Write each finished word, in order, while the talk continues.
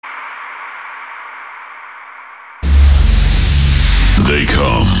They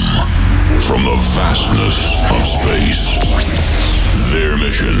come from the vastness of space. Their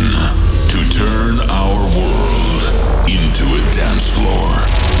mission, to turn our world into a dance floor.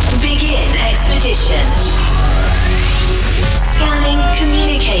 Begin expedition. Scanning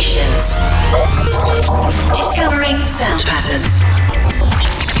communications. Discovering sound patterns.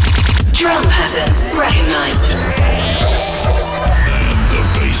 Drum patterns recognized. And the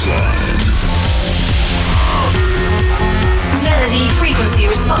bassline. Melody frequency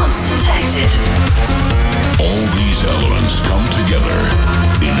response detected. All these elements come together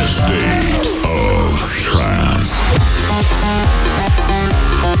in a state of trance.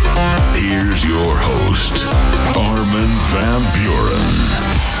 Here's your host, Armin van Buuren.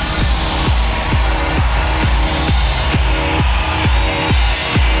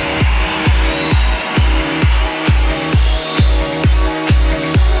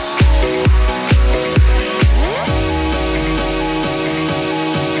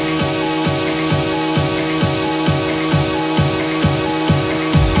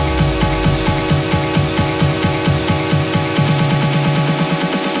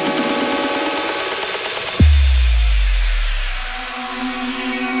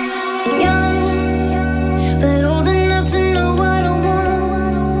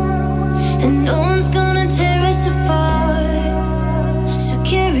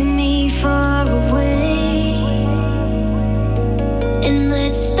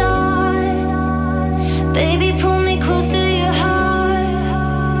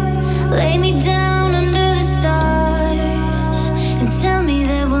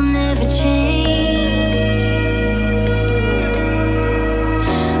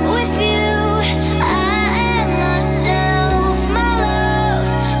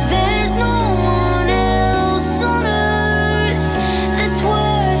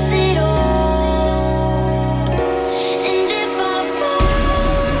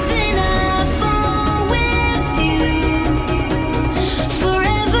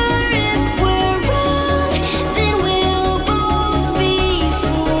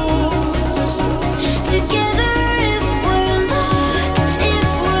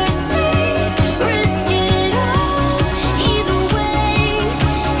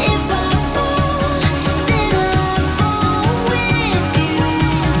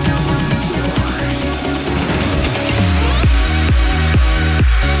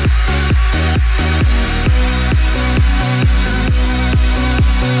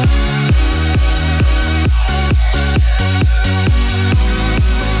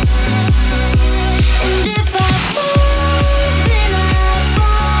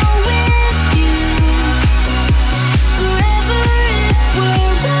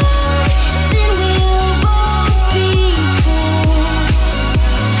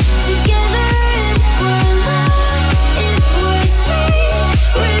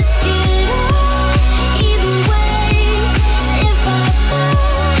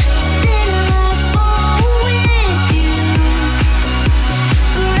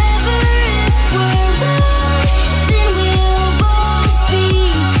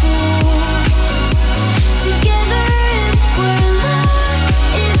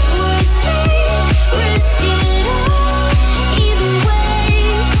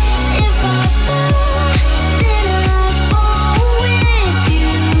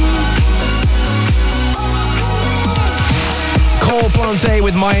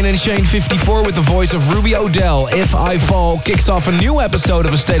 With Mayan and Shane 54 with the voice of Ruby O'Dell. If I Fall kicks off a new episode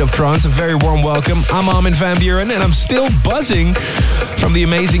of A State of Trance. A very warm welcome. I'm Armin van Buuren and I'm still buzzing from the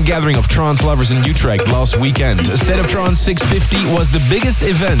amazing gathering of trance lovers in Utrecht last weekend. A State of Trance 650 was the biggest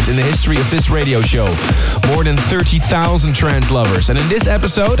event in the history of this radio show. More than 30,000 trance lovers. And in this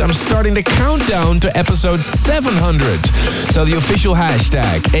episode, I'm starting the countdown to episode 700. So the official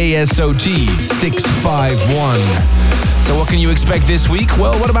hashtag ASOT651. So what can you expect this week?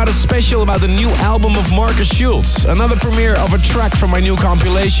 Well, what about a special about the new album of Markus Schulz? Another premiere of a track from my new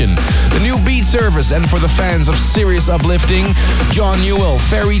compilation. The new Beat Service, and for the fans of serious uplifting, John Newell,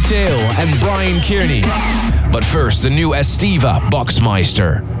 Fairy Tale and Brian Kearney. But first, the new Estiva,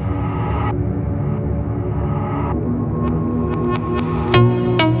 Boxmeister.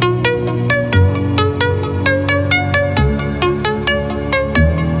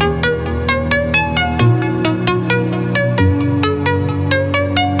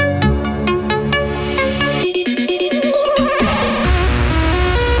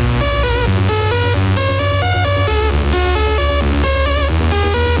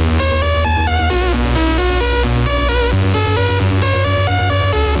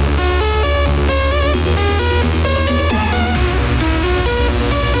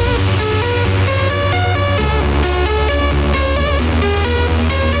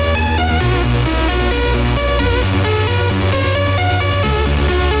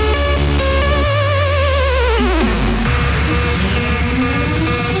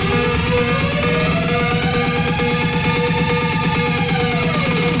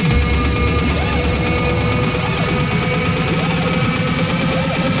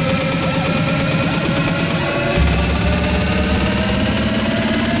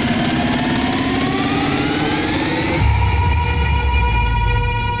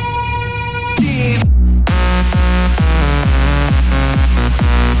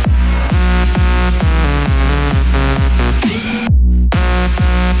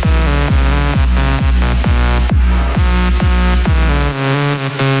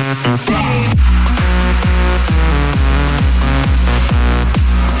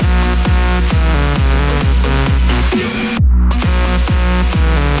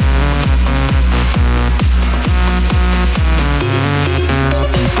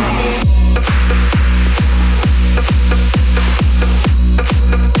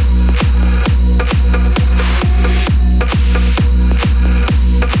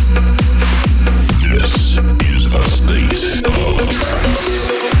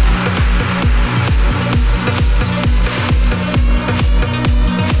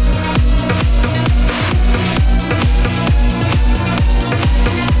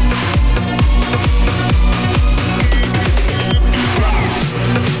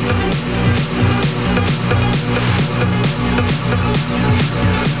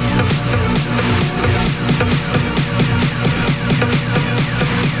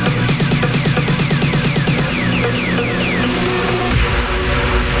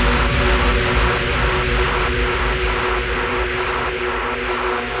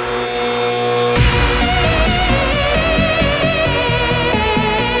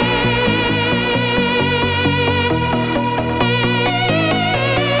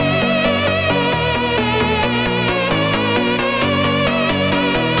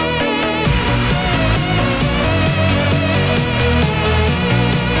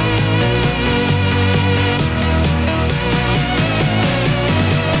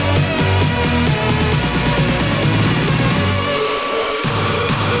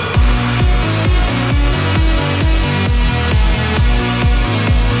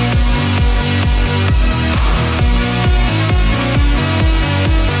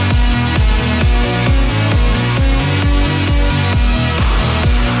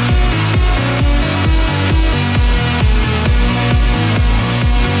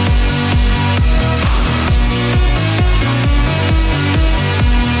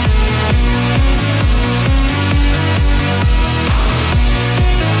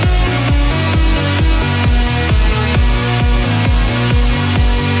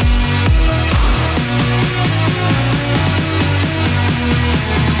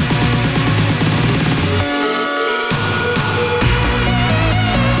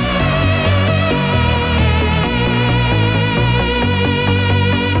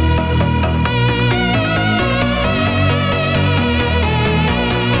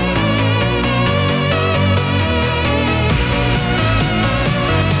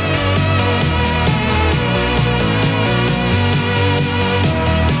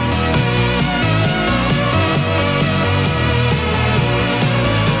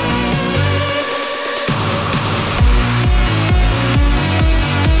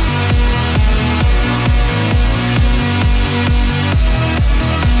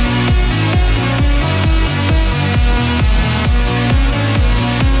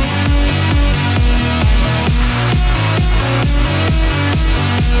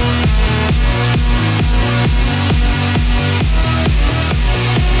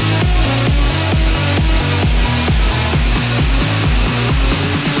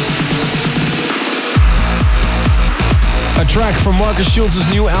 track from Marcus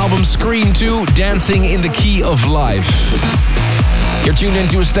Schulz's new album Scream 2, Dancing in the Key of Life. You're tuned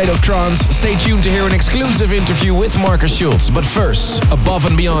into A State of Trance. Stay tuned to hear an exclusive interview with Marcus Schulz. But first, Above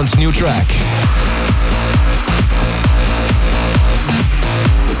and Beyond's new track.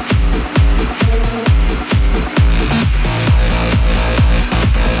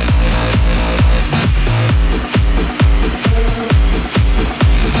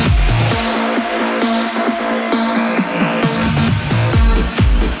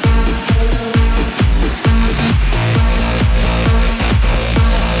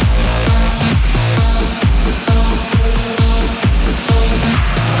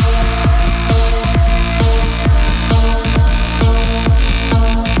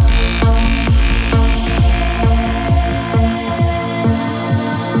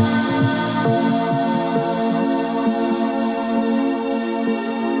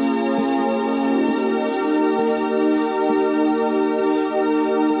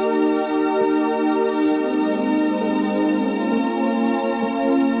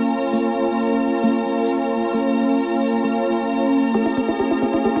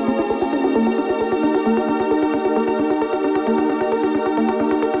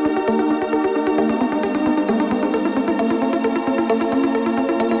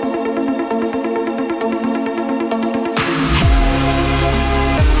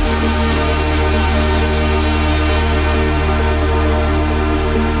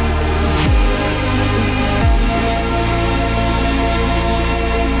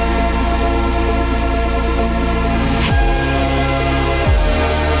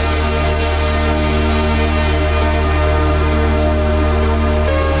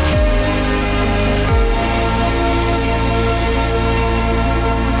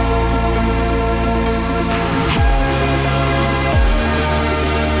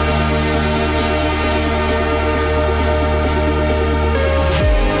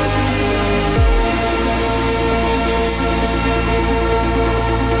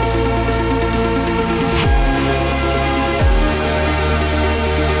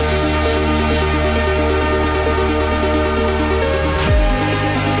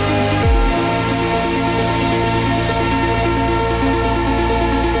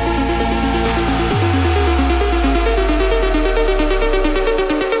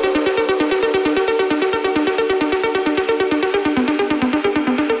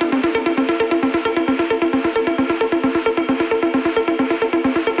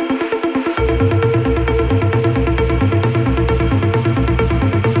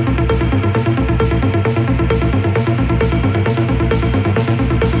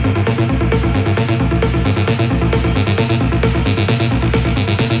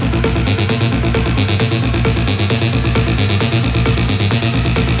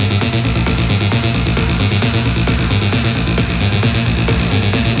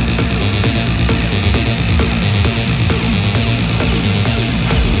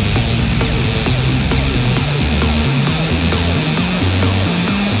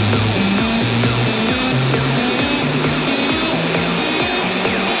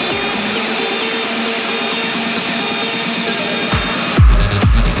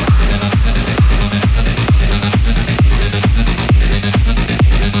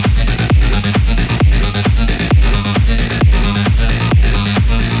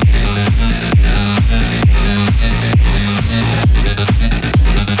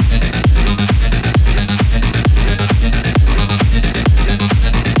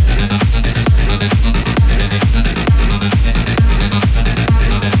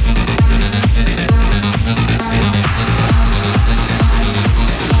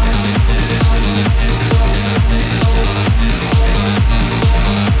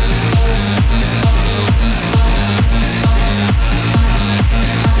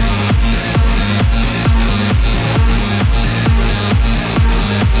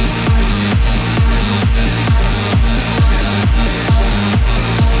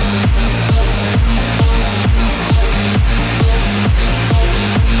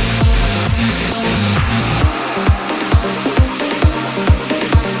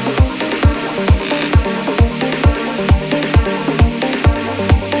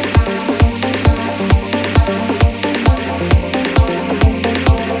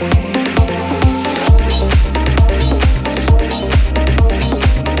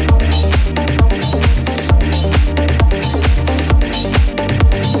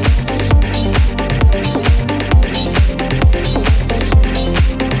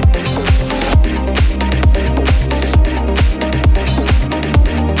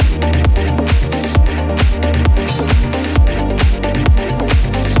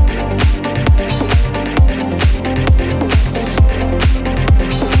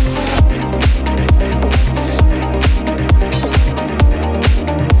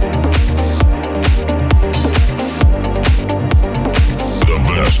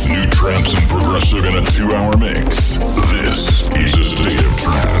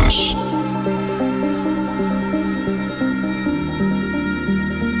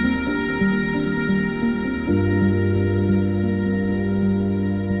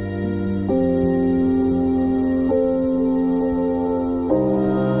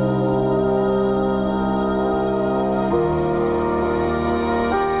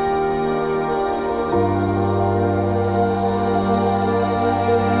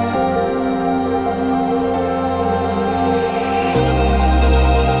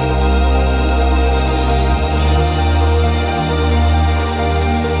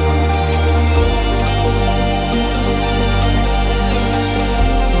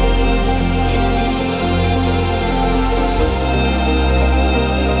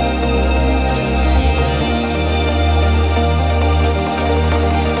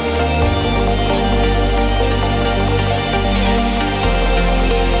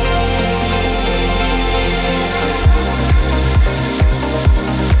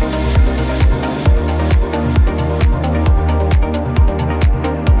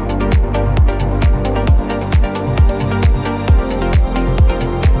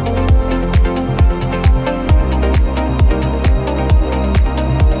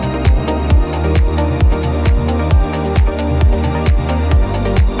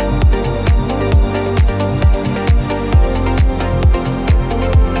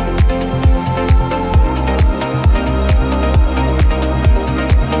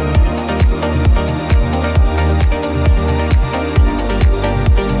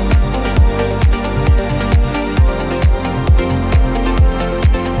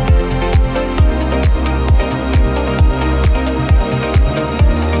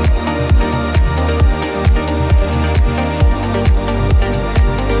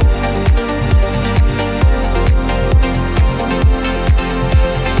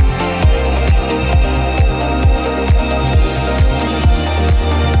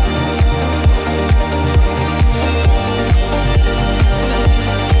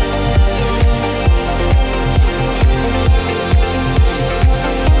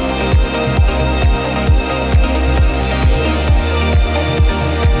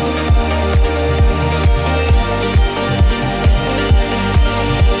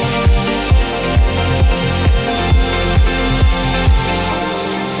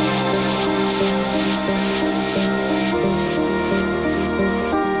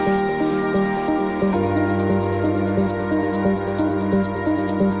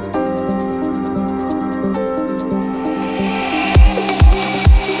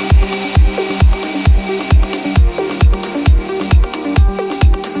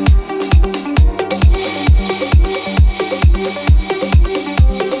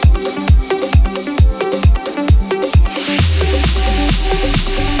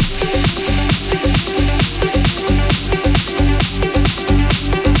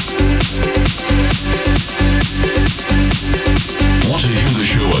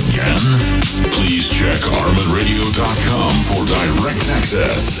 can? Please check ArminRadio.com for direct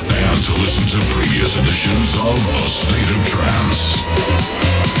access and to listen to previous editions of A State of Trance.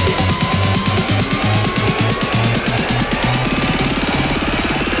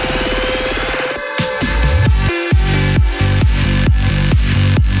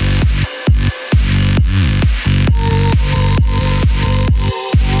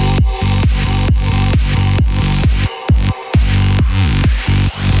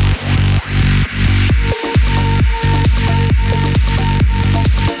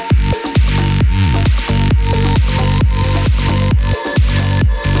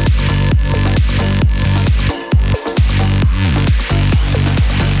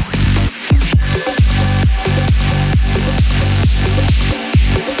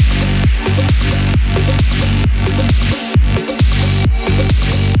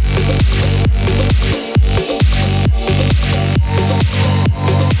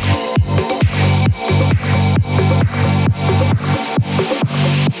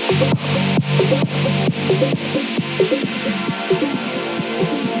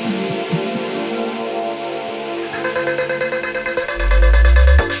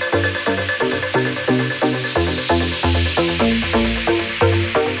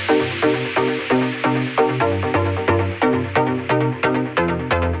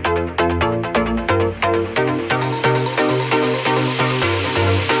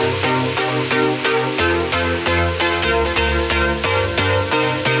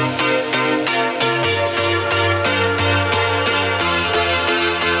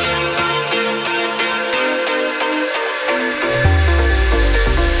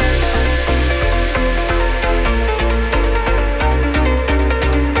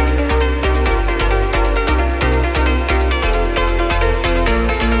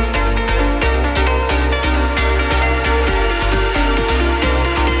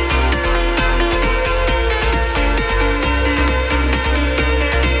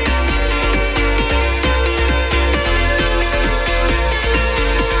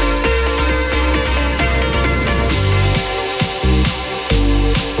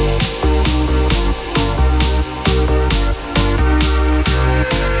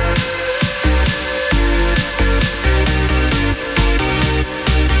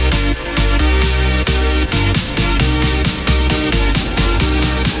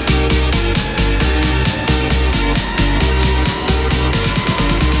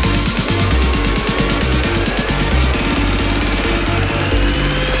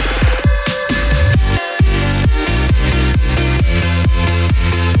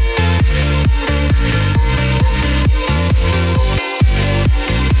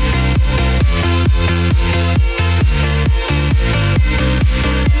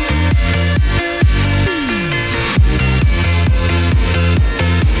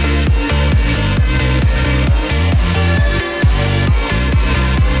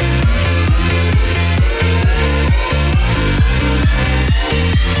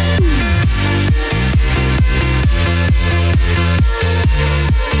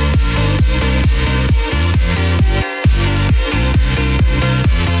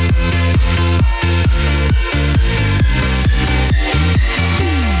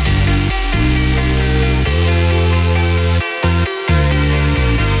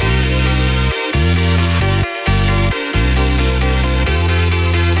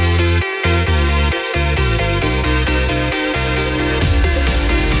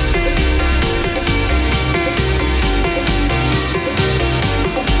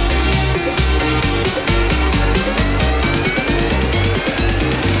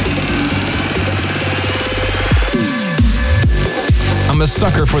 I'm a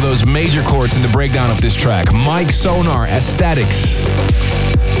sucker for those major chords in the breakdown of this track. Mike Sonar, Aesthetics.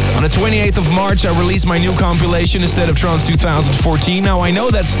 On the 28th of March, I released my new compilation, A State of Trance 2014. Now, I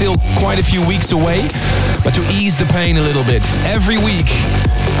know that's still quite a few weeks away, but to ease the pain a little bit, every week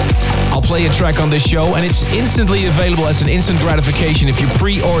I'll play a track on this show, and it's instantly available as an instant gratification if you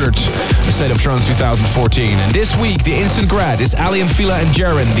pre-ordered A State of Trance 2014. And this week, the instant grat is Ali Fila and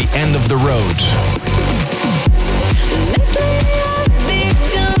Jaren, The End of the Road.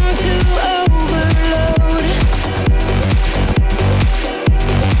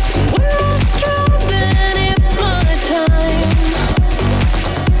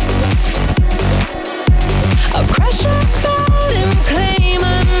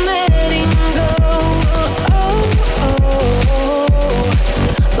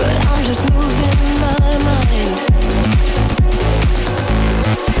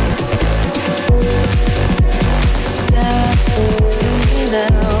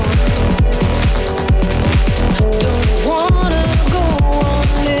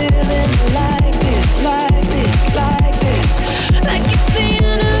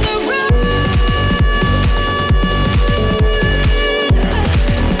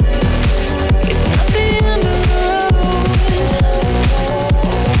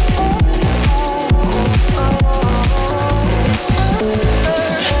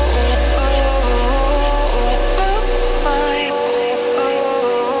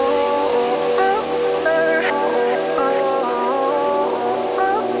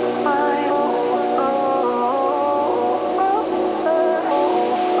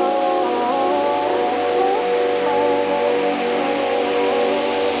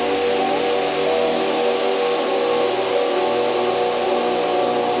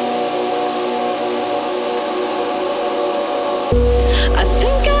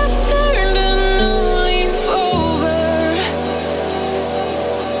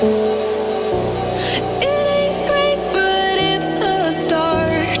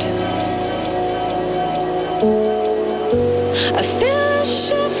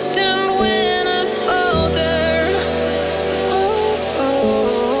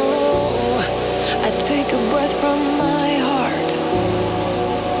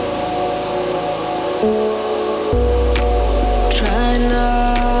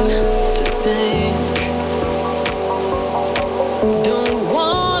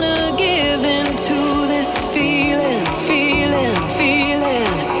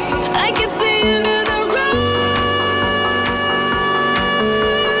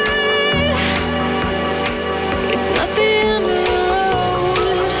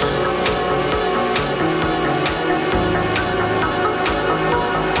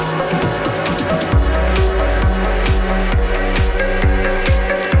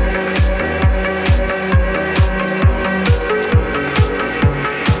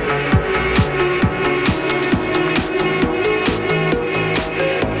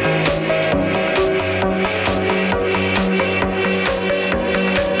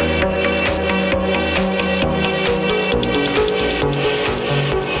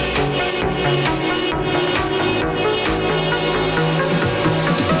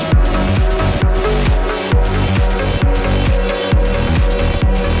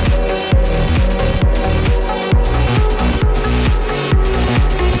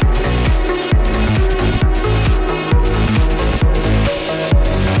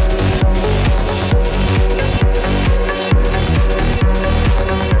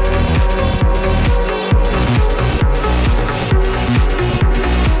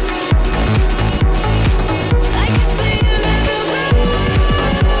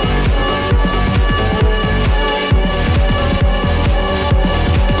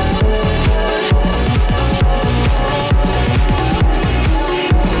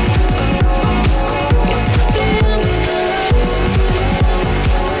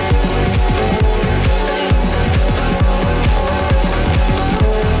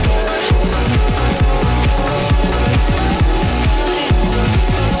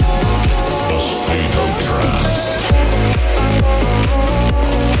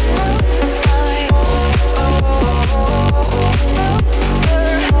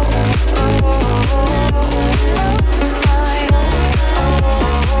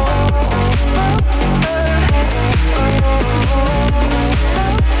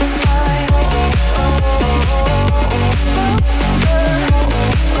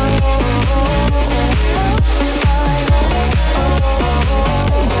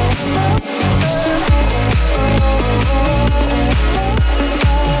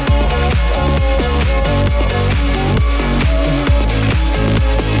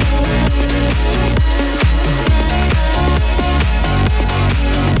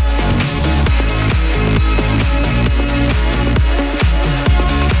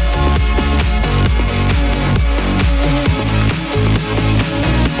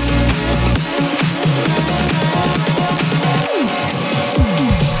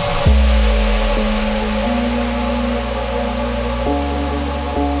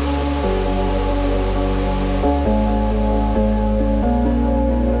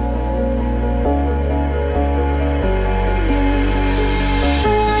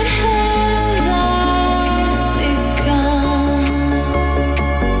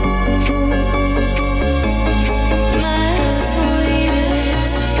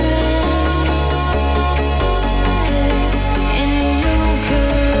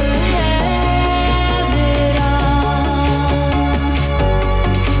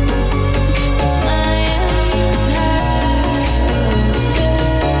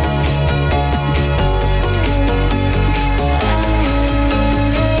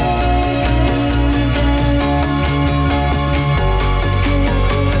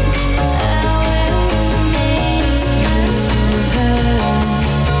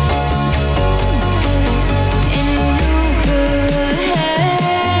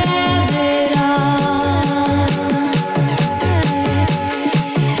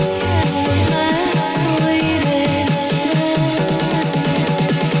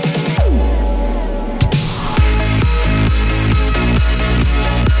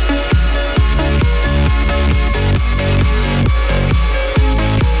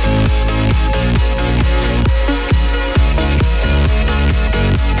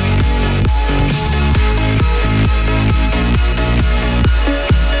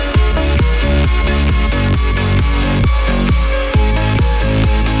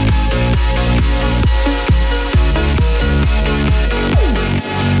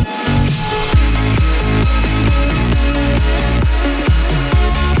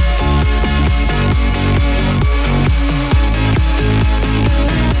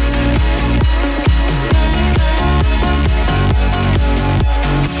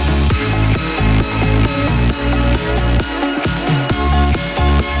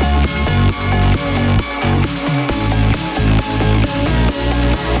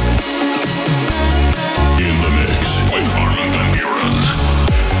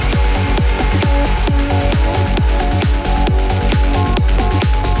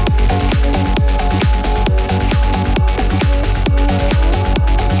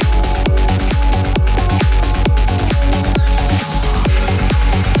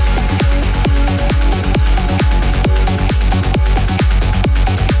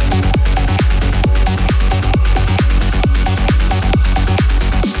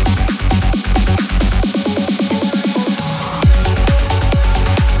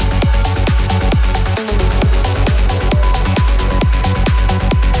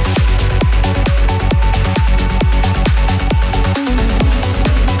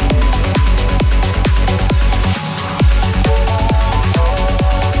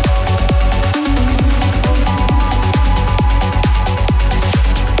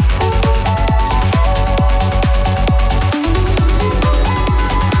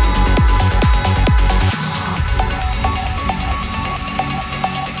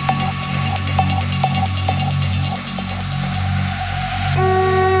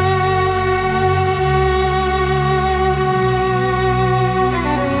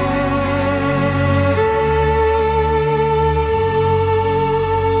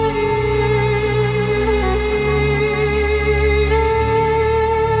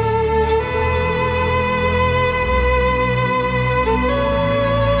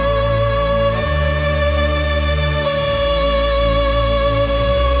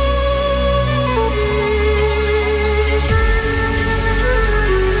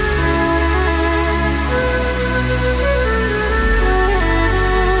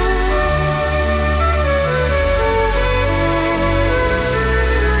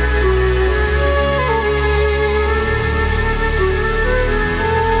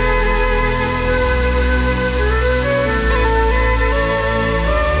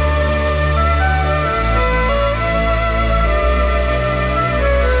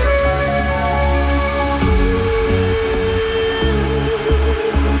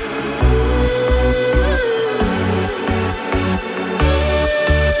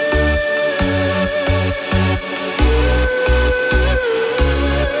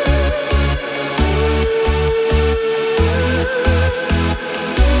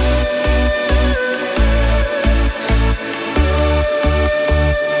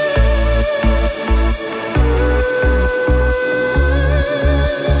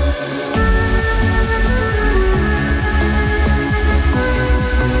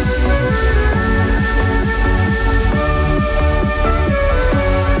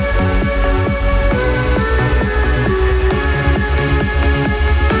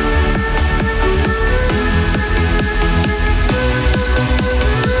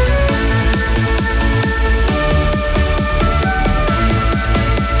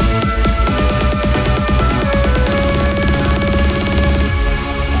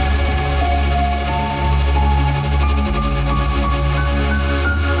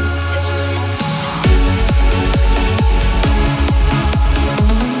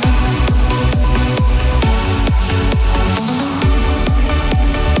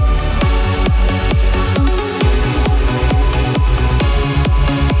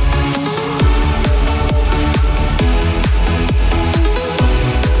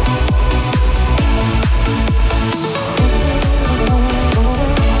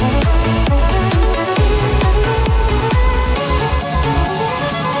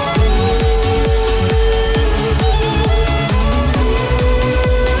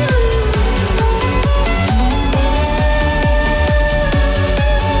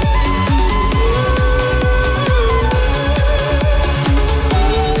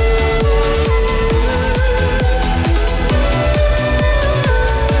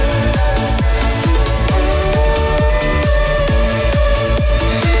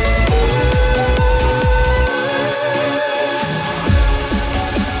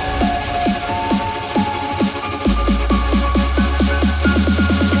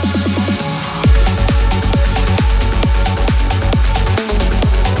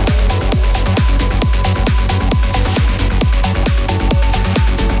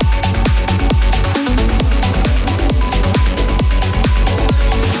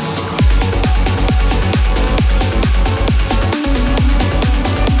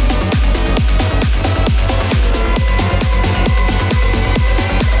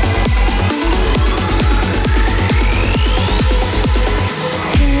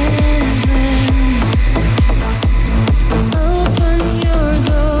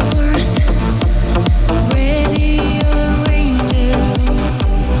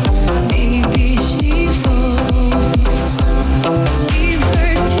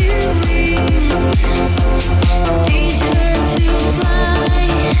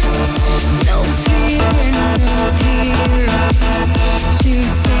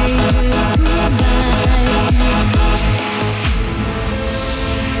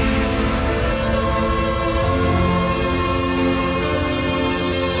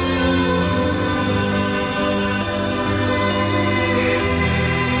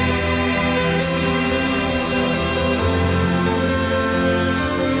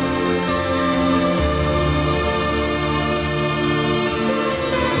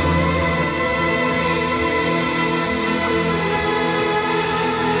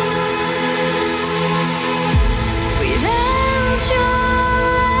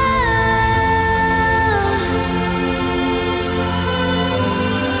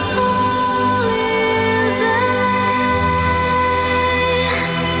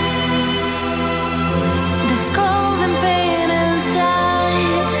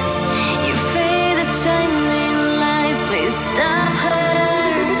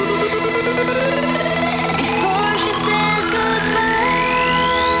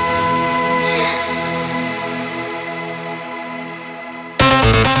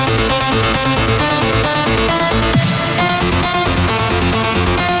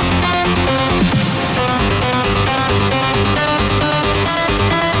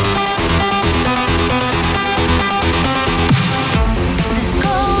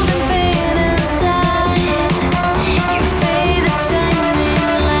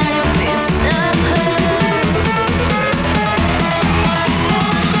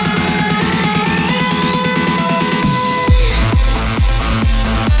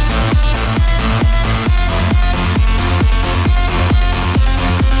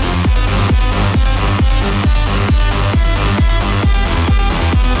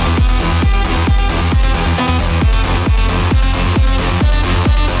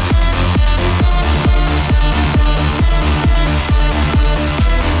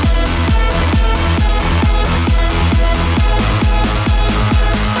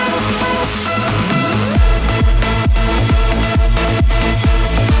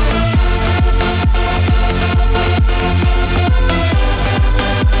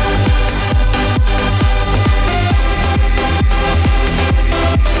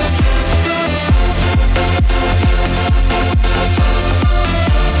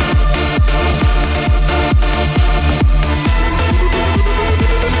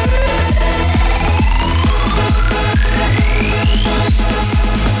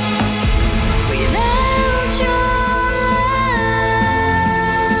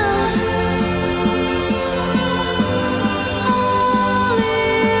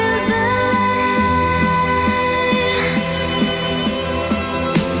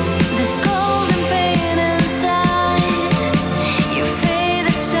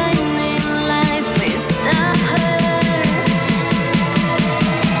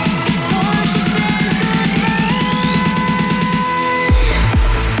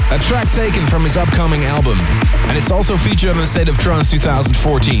 track taken from his upcoming album. And it's also featured on State of Trance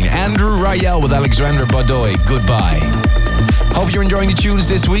 2014. Andrew Rayel with Alexandre Badoy, Goodbye. Hope you're enjoying the tunes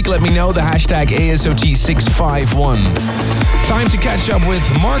this week. Let me know, the hashtag ASOT651. Time to catch up with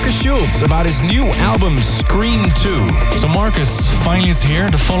Markus Schulz about his new album, Scream 2. So Markus, finally it's here,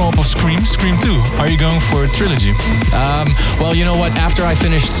 the follow-up of Scream, Scream 2. Are you going for a trilogy? Well, you know what? After I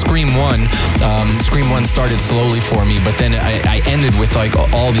finished Scream 1, Scream 1 started slowly for me, but then I ended with like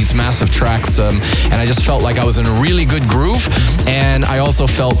all these massive tracks, and I just felt like I was in a really good groove, and I also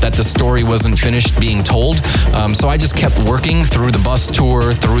felt that the story wasn't finished being told. So I just kept working through the bus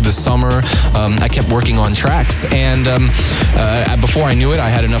tour, through the summer. I kept working on tracks, and before I knew it, I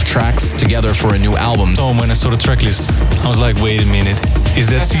had enough tracks together for a new album. So when I saw the track list, I was like, wait a minute, is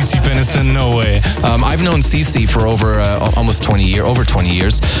that CeCe Peniston? No way. I've known CeCe for over 20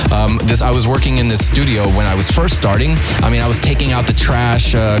 years. I was working in this studio when I was first starting. I mean, I was taking out the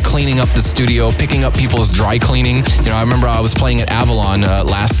trash, cleaning up the studio, picking up people's dry cleaning. You know, I remember I was playing at Avalon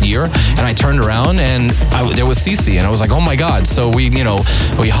last year, and I turned around and there was CeCe, and I was like, oh my God. So we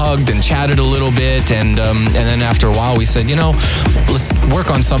hugged and chatted a little bit, and then after a while we said, let's work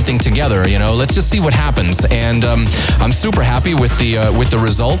on something together. Let's just see what happens. And I'm super happy with the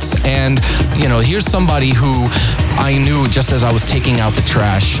results. And here's somebody who I knew just as I was taking out the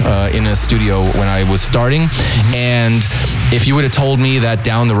trash in a studio when I was starting. And if you would have told me that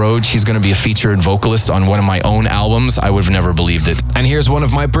down the road she's going to be a featured vocalist on one of my own albums, I would have never believed it. And here's one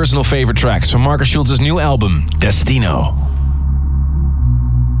of my personal favorite tracks from Markus Schulz's new album, Destino.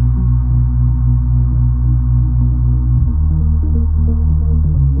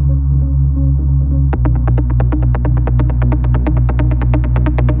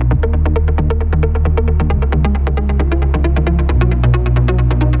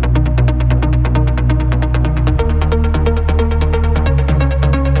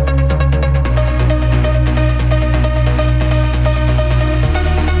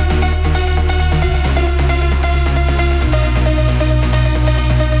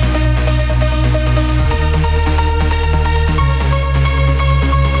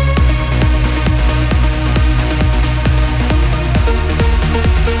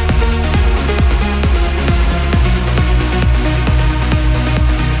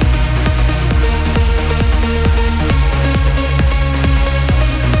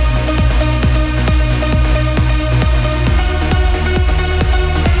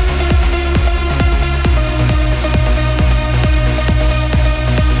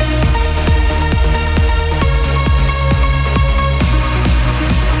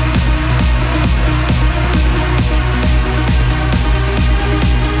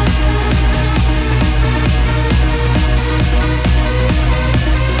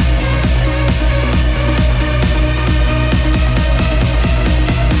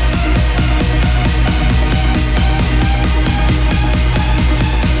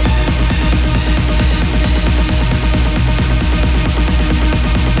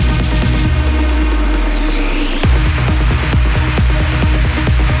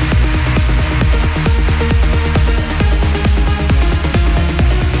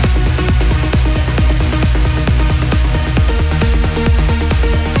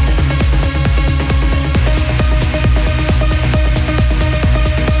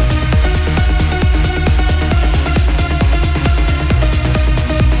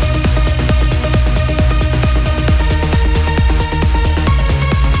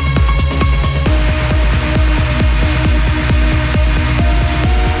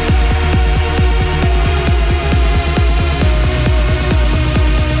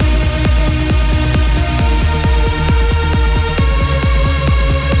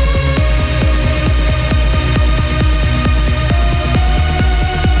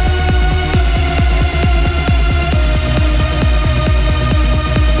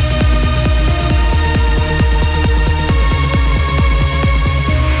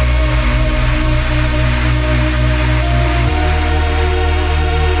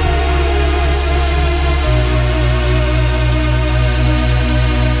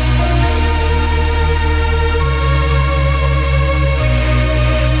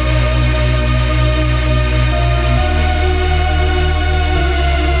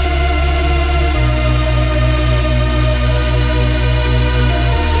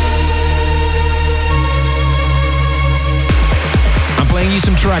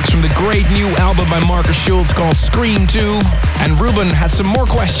 some tracks from the great new album by Marcus Schulz called Scream 2. And Ruben had some more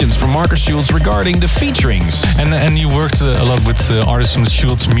questions from Marcus Schulz regarding the featurings. And you worked a lot with artists from the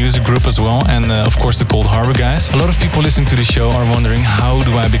Schulz Music Group as well, and of course the Cold Harbor guys. A lot of people listening to the show are wondering, how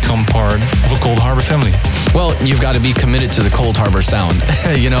do I become part of a Cold Harbor family? Well, you've got to be committed to the Cold Harbor sound.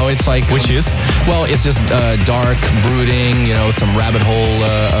 It's like... Which is? Well, it's just dark, brooding, some rabbit hole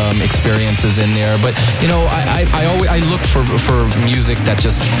experiences in there. But, I look for music that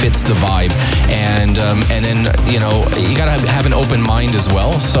just fits the vibe. And then, you got to have an open mind as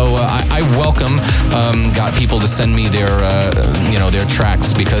well. So I welcome got people to send me their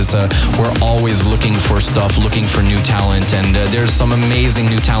tracks, because we're always looking for stuff, looking for new talent. And there's some amazing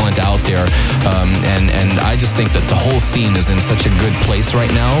new talent out there. And I just think that the whole scene is in such a good place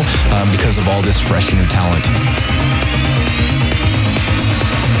right now because of all this fresh new talent.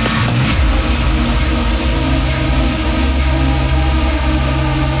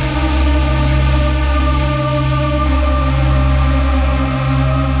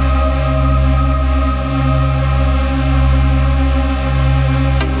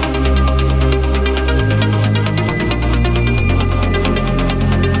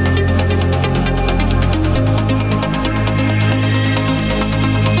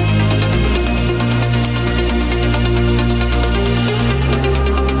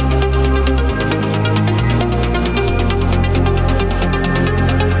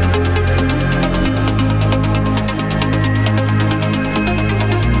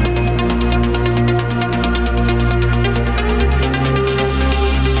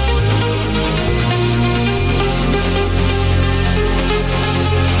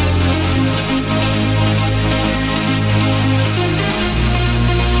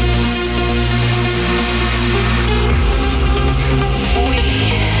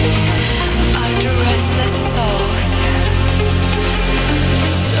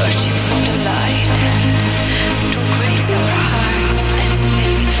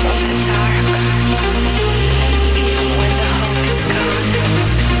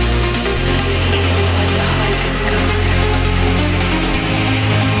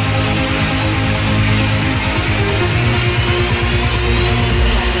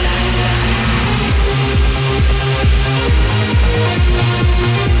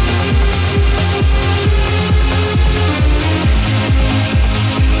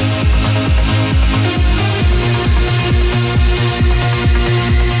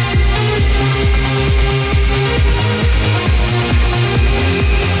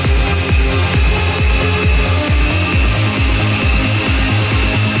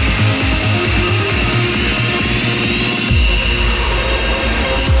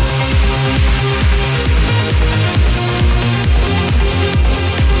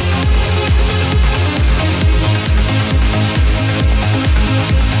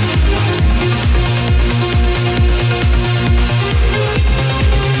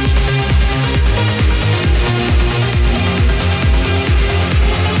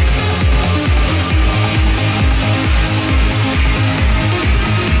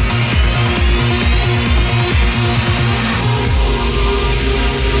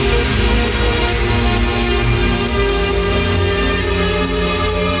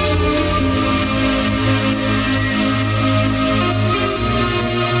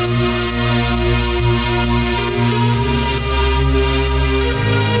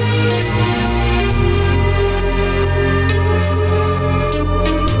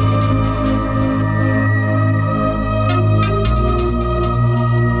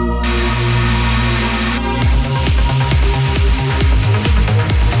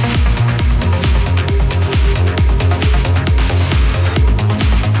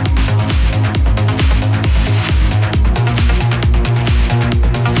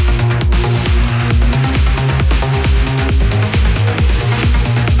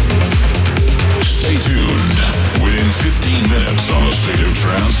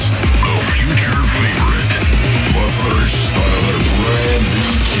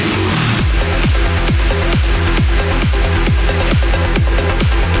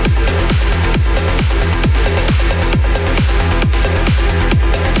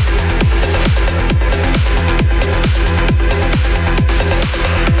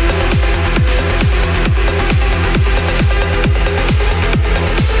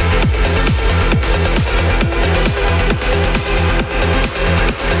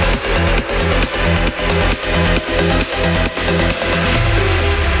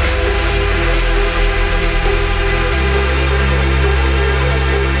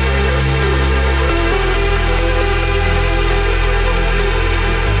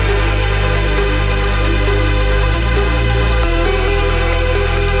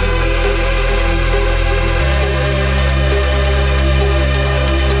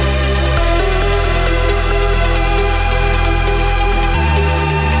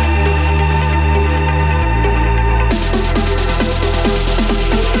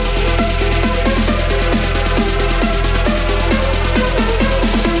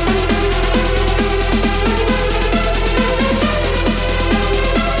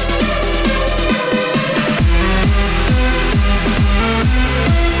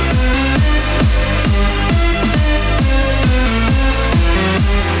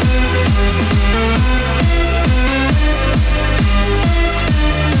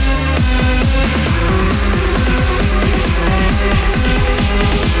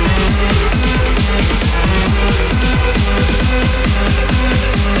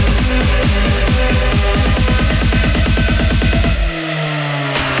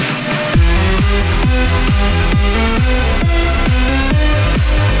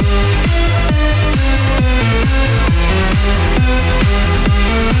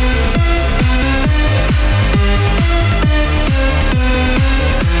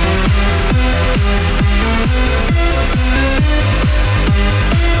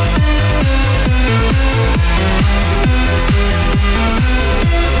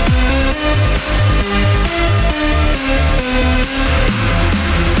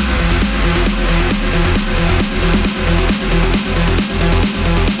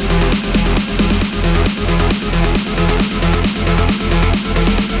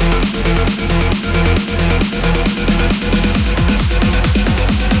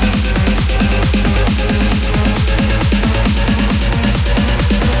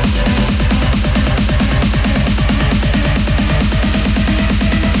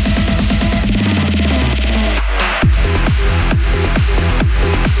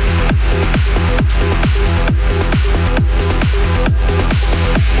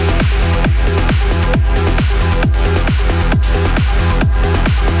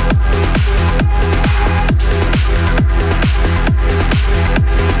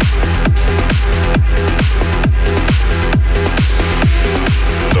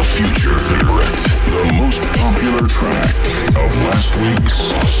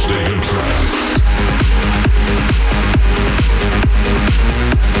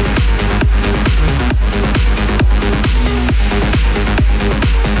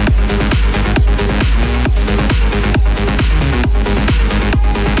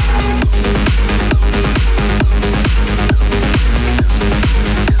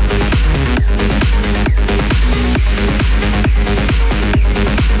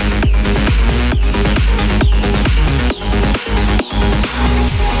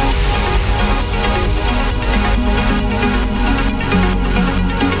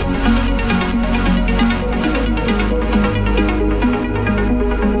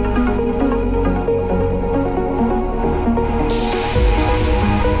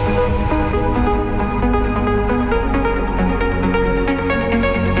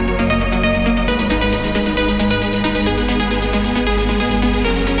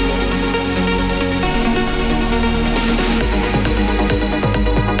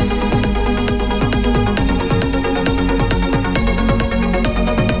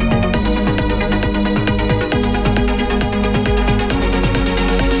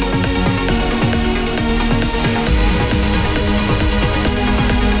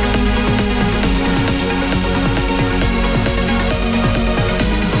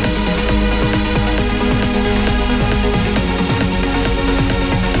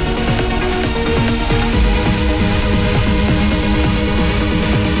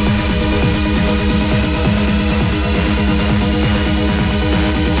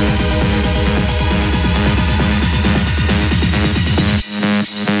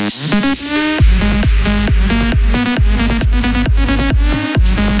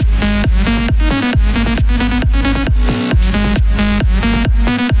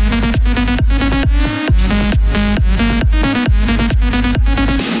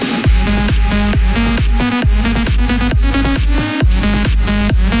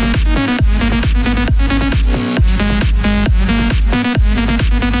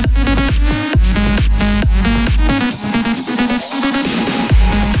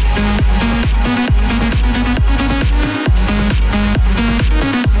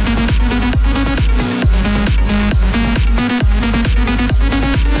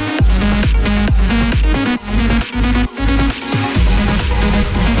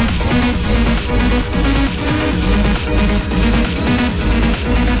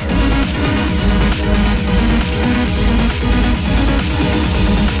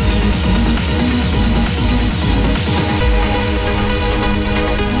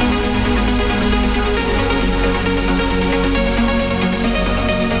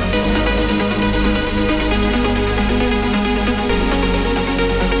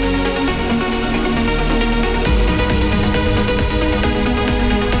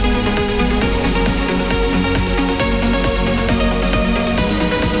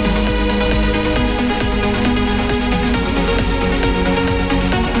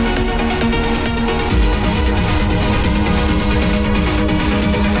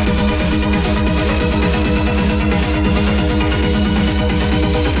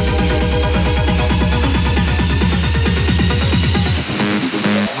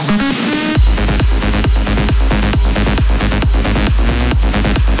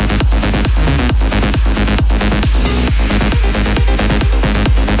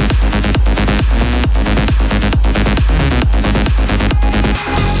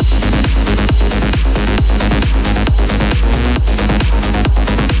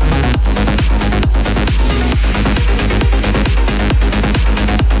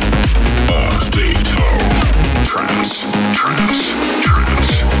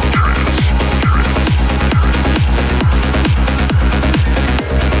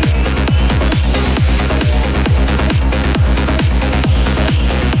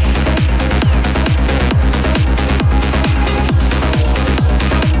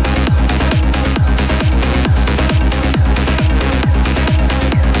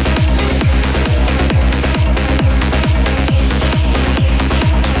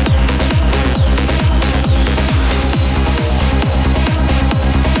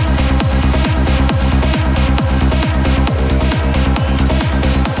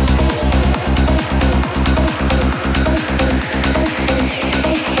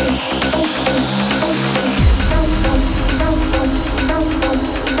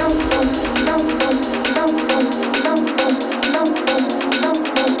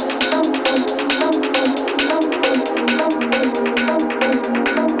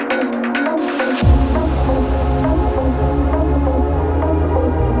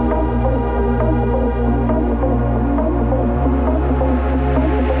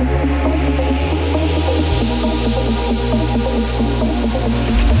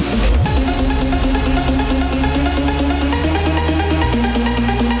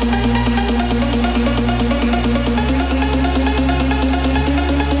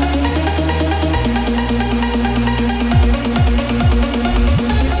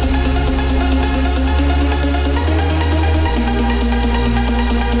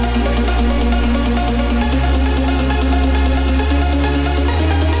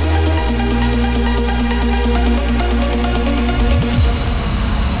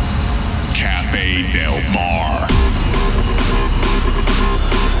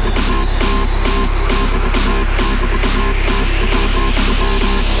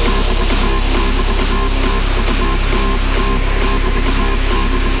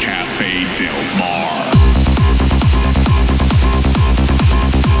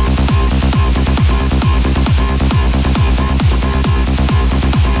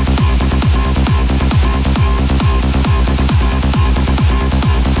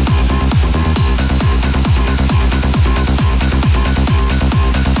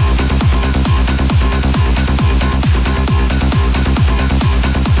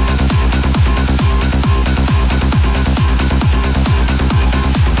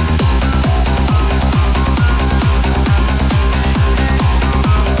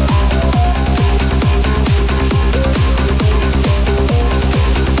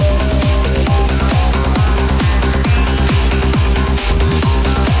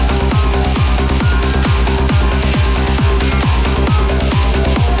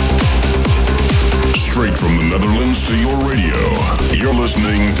 from the Netherlands to your radio. You're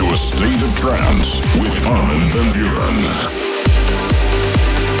listening to A State of Trance with Armin van Buuren.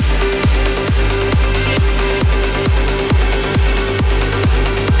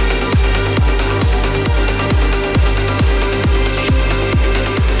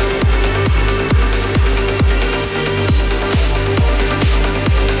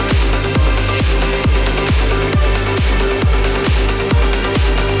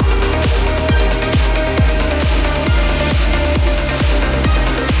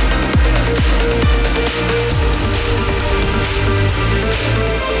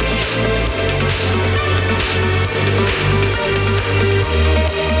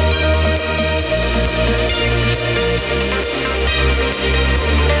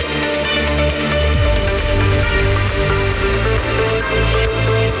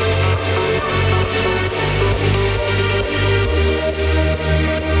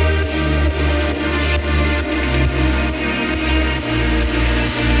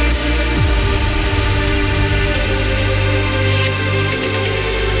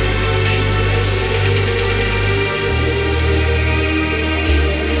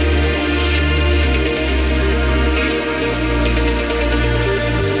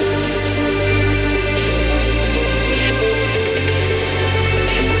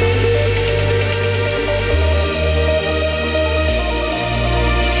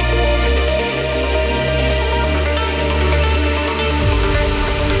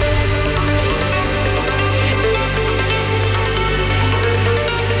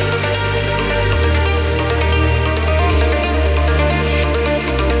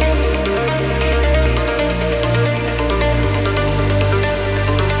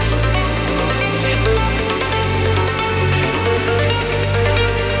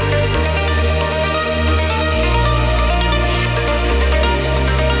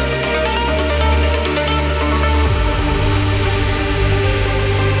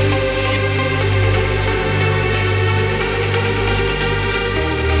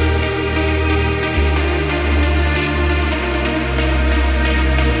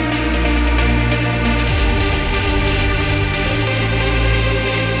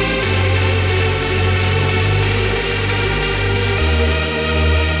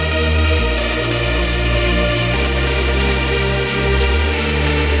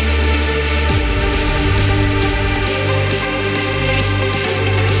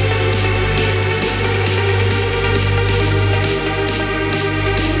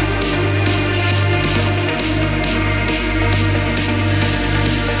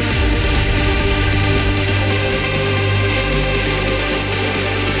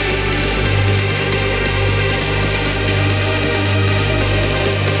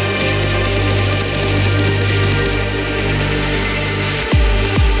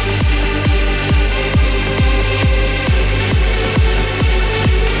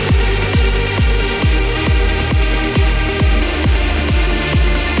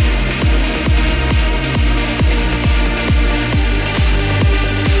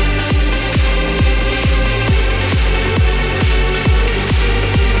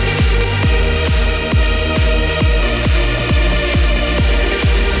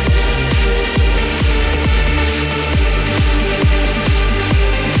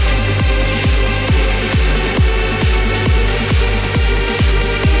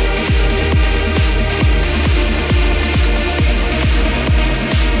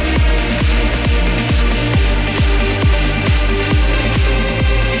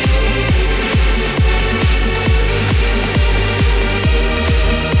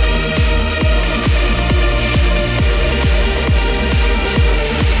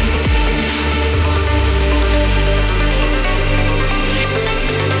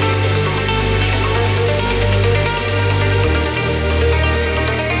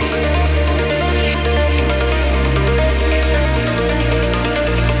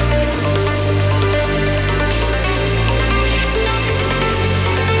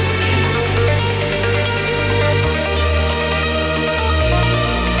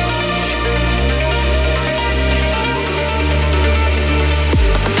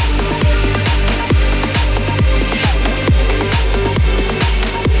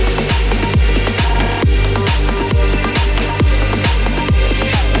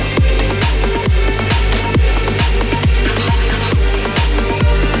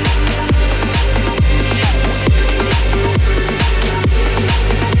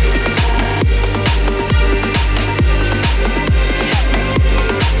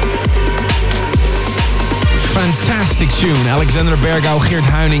 Fantastic tune. Alexander Bergau, Geert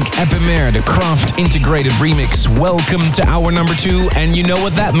Huining, Epimer, the Craft Integrated Remix. Welcome to hour number 2, and you know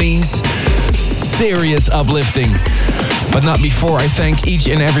what that means. serious uplifting. But not before I thank each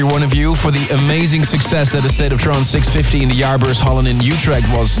and every one of you for the amazing success that the State of Trance 650 in the Jaarbeurs in Utrecht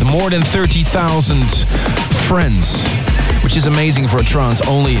was. The more than 30,000 friends, which is amazing for a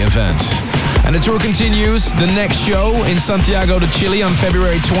trance-only event. And the tour continues. The next show in Santiago de Chile on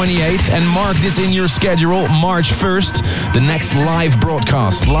February 28th. And mark this in your schedule, March 1st, the next live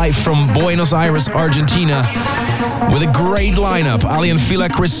broadcast, live from Buenos Aires, Argentina, with a great lineup. Alien Fila,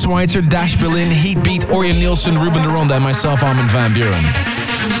 Chris Schweitzer, Dash Berlin, Heatbeat, Orion Nielsen, Ruben de Ronde, and myself, Armin van Buuren.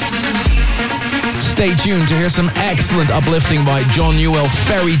 Stay tuned to hear some excellent uplifting by John Newell,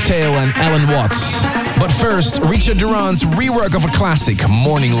 Fairy Tale, and Alan Watts. But first, Richard Durand's rework of a classic,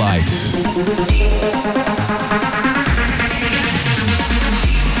 Morning Light.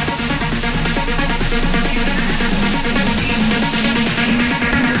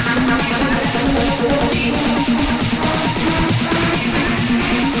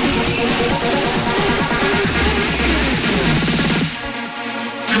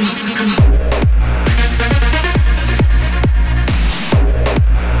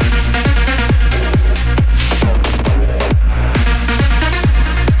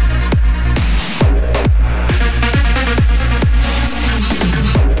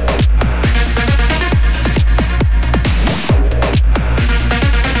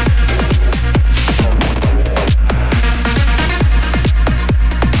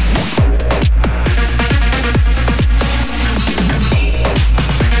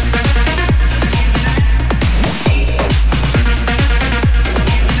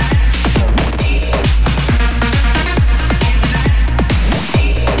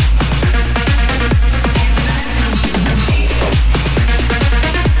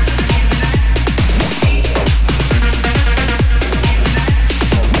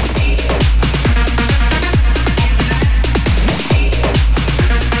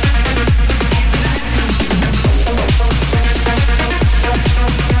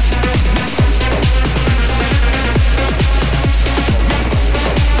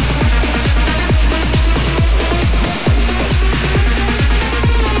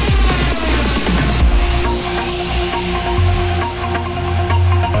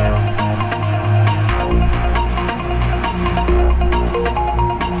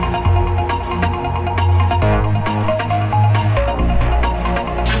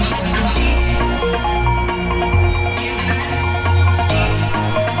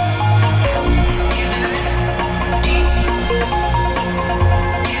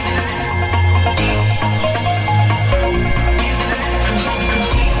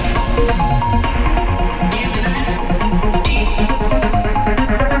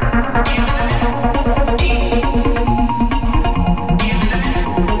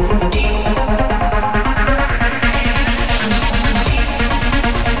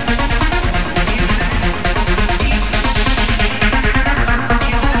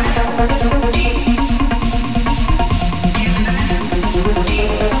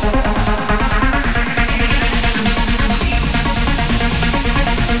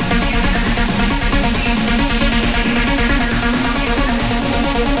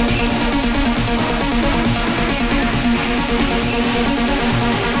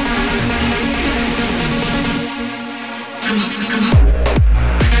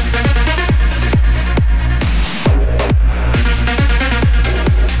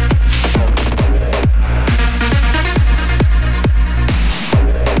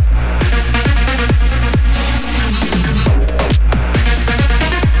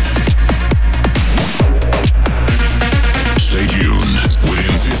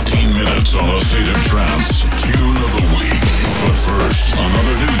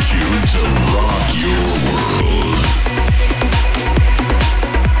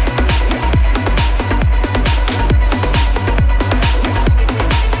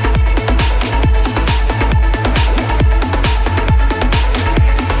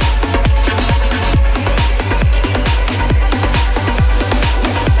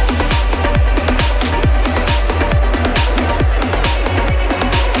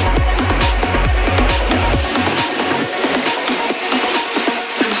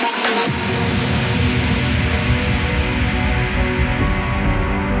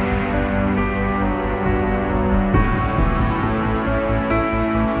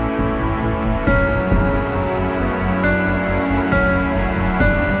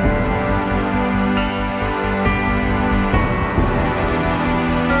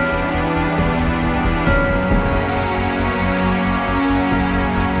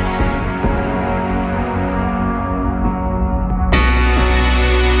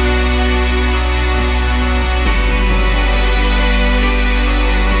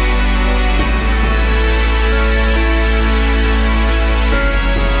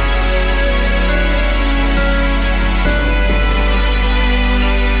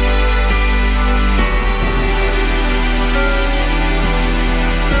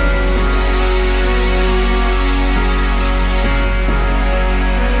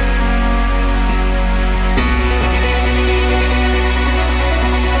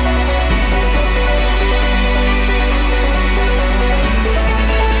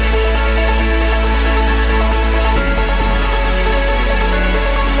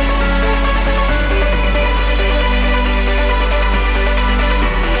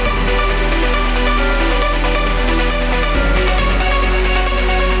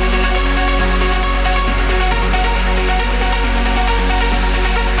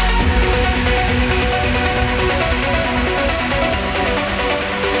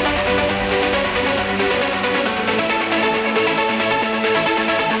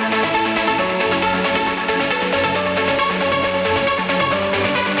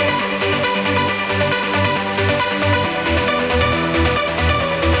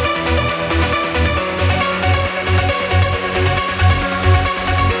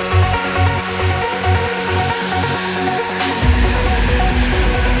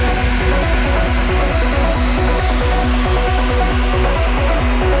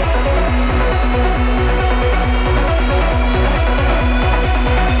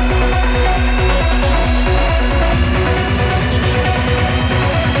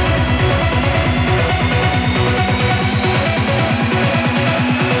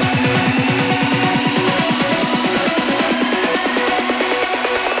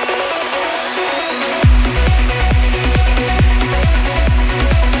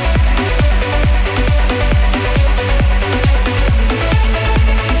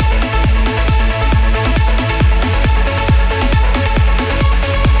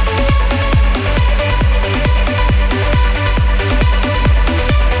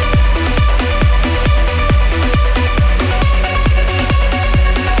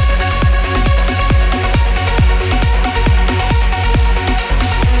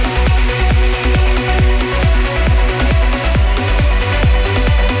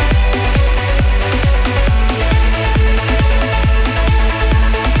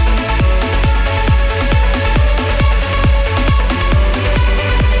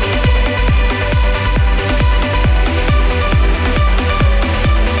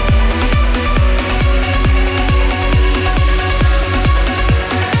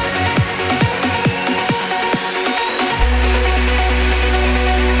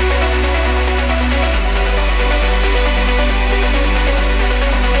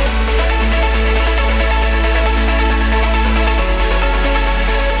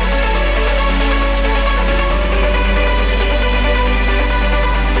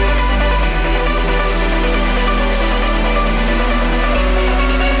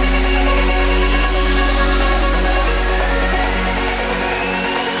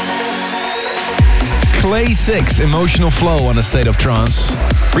 Play 6, Emotional Flow on A State of Trance.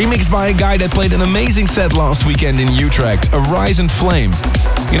 Remixed by a guy that played an amazing set last weekend in Utrecht, A Rise and Flame.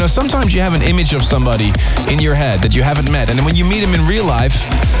 You know, sometimes you have an image of somebody in your head that you haven't met, and then when you meet him in real life,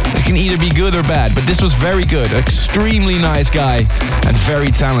 it can either be good or bad, but this was very good. Extremely nice guy and very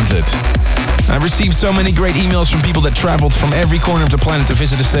talented. I've received so many great emails from people that traveled from every corner of the planet to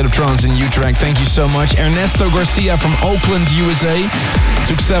visit the State of Trance in Utrecht. Thank you so much. Ernesto Garcia from Oakland, USA,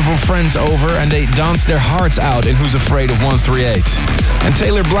 took several friends over and they danced their hearts out in Who's Afraid of 138. And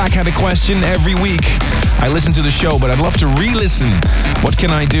Taylor Black had a question every week. I listen to the show, but I'd love to re-listen. What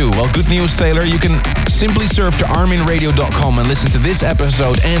can I do? Well, good news, Taylor. You can simply surf to arminradio.com and listen to this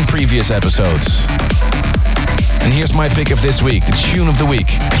episode and previous episodes. And here's my pick of this week, the tune of the week.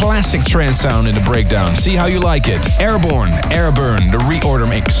 Classic trance sound in the breakdown. See how you like it. Airborne, Airburn, the reorder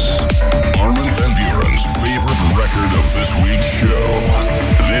mix. Armin van Buuren's favorite record of this week's show.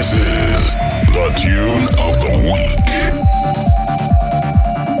 This is the tune of the week.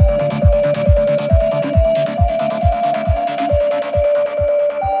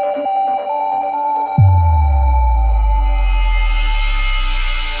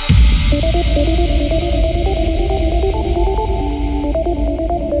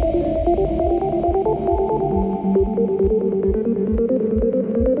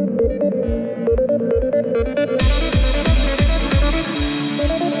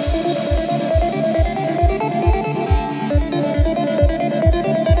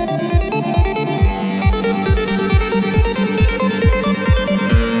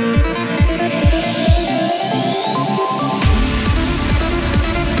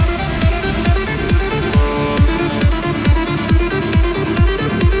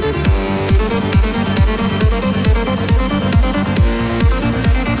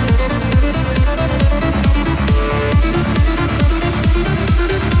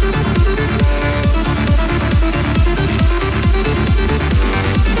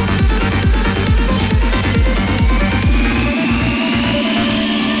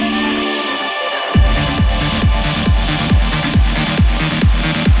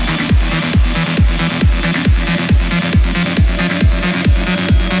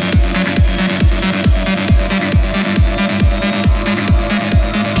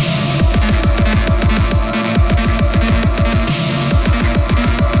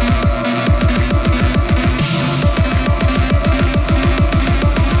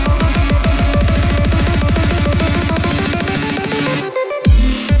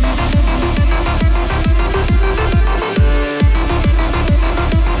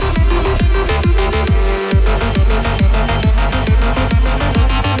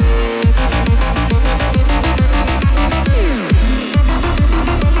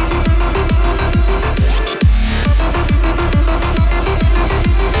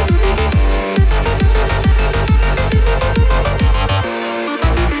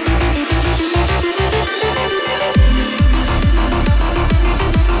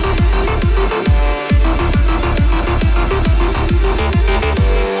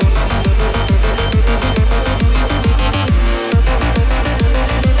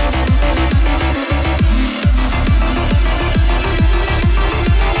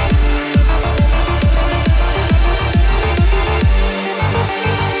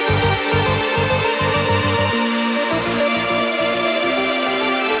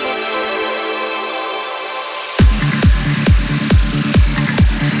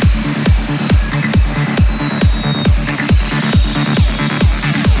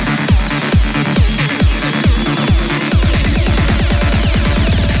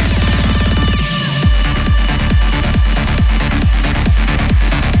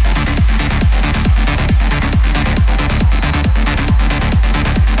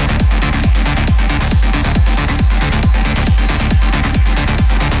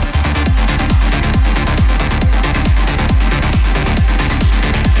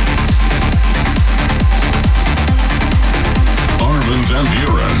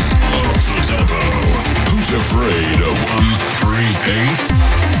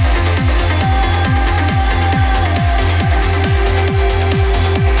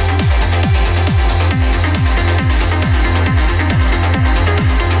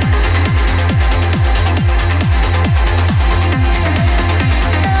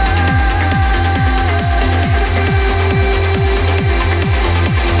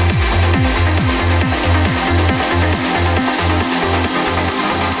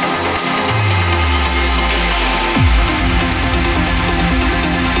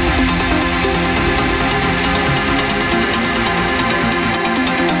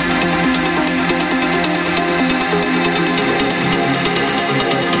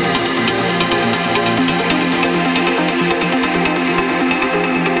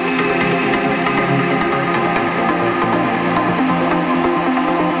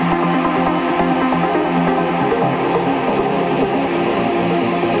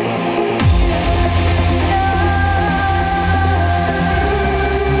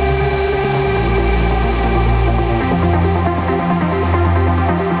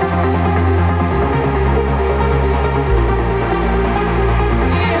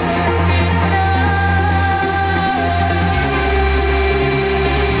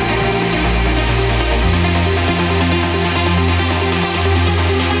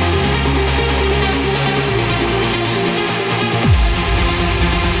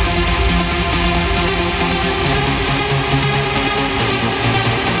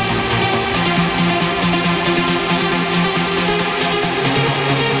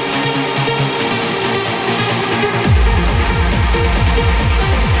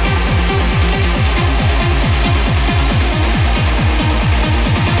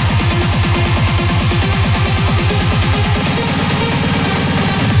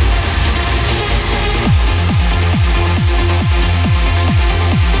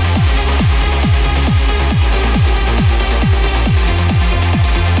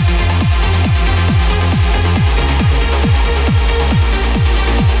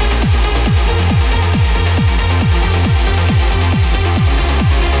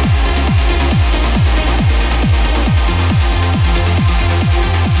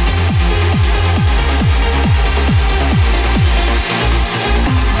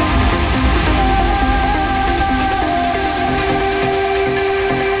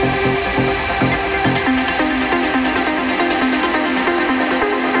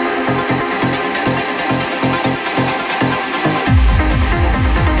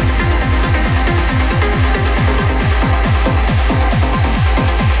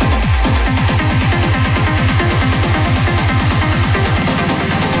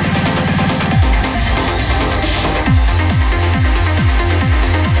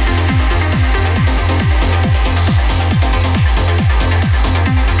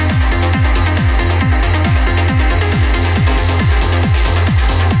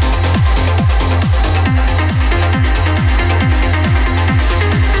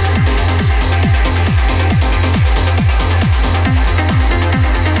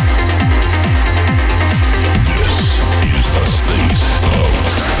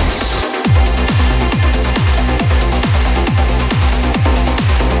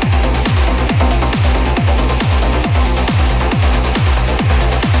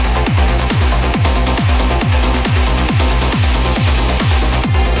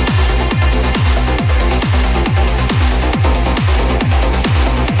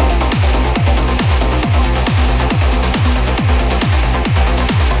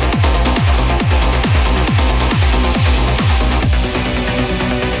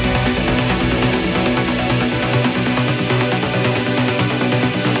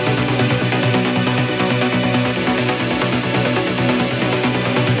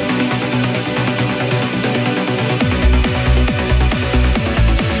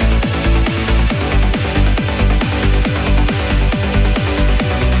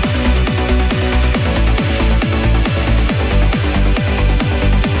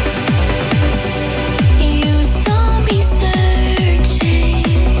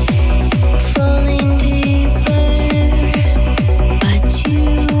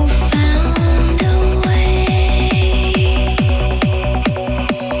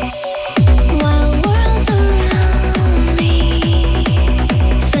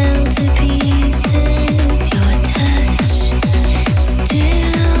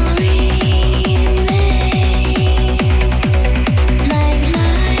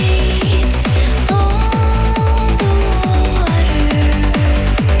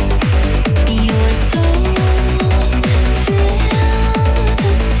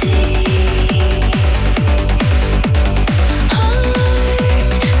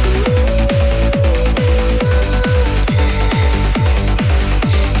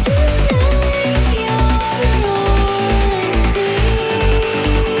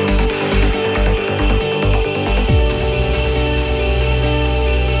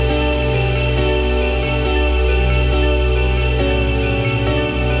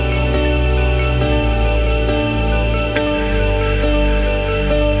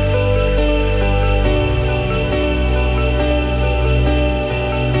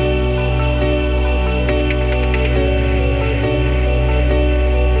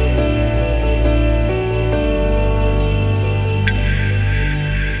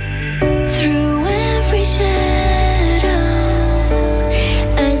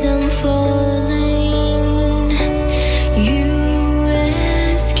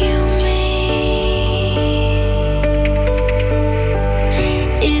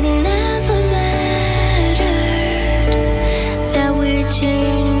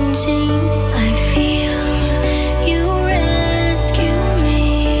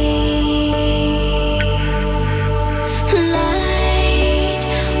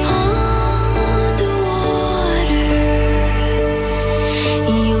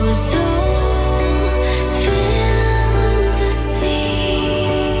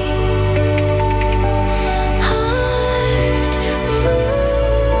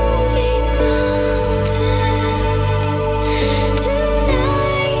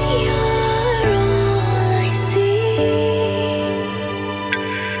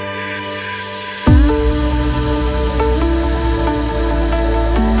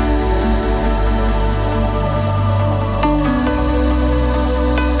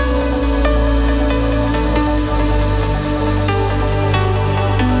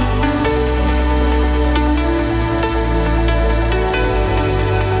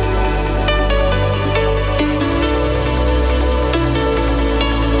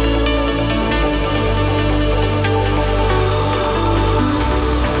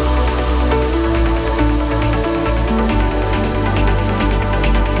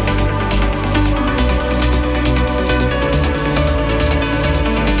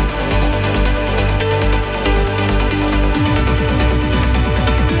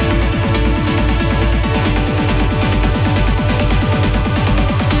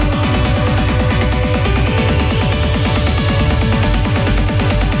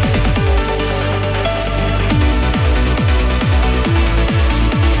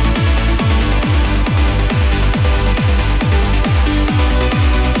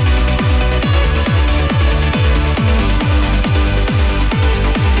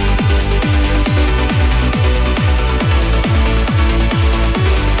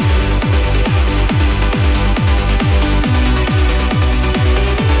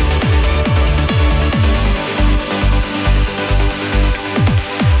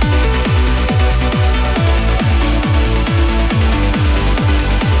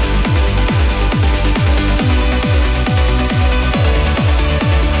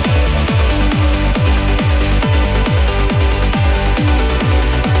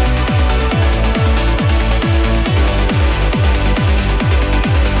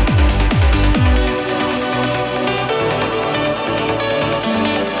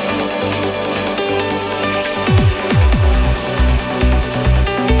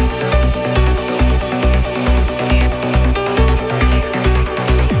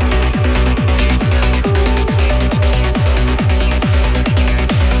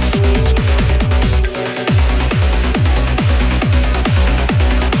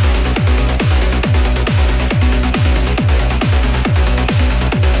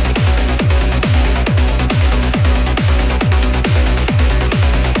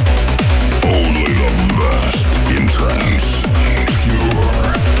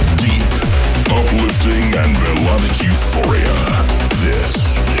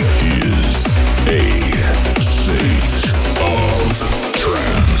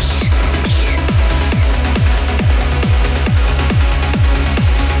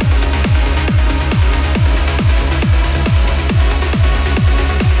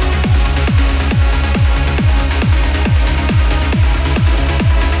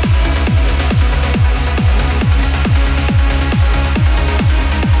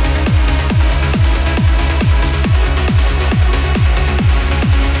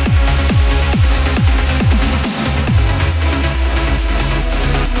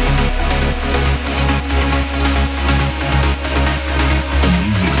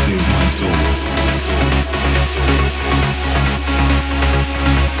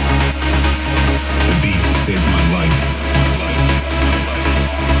 life.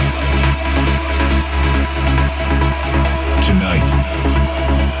 Tonight,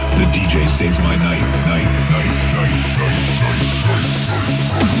 the DJ saves my night.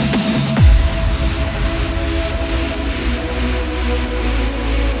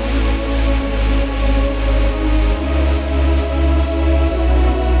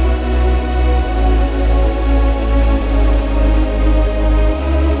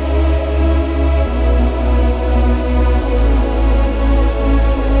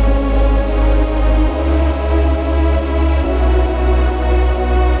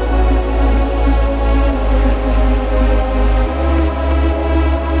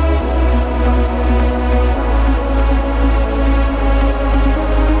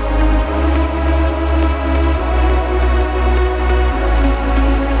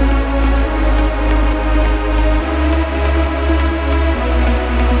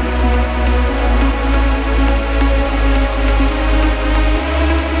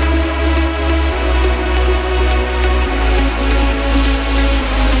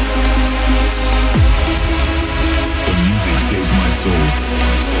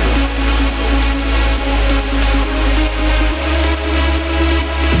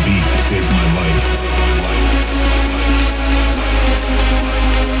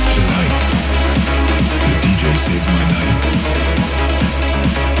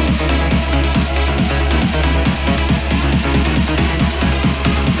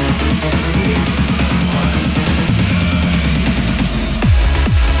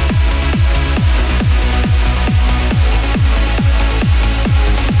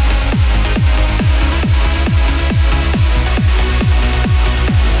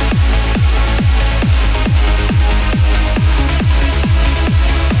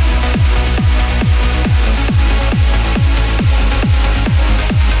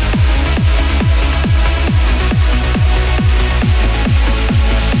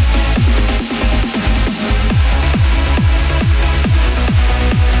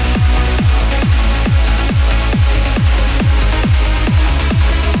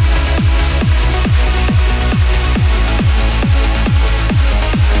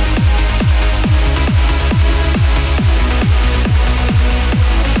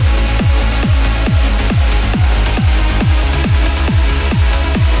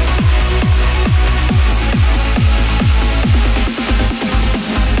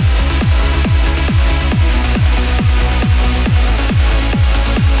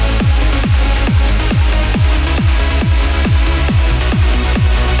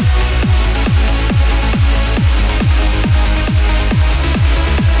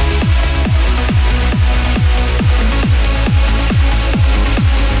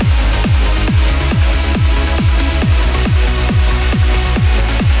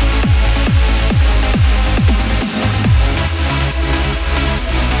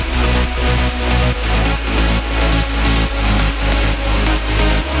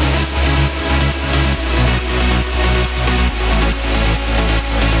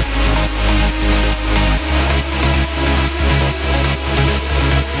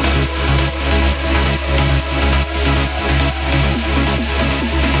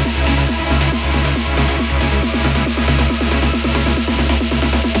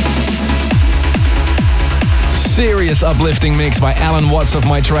 Serious uplifting mix by Alan Watts of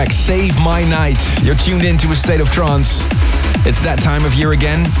my track Save My Night. You're tuned into a state of trance. It's that time of year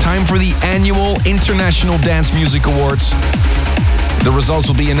again. Time for the annual International Dance Music Awards. The results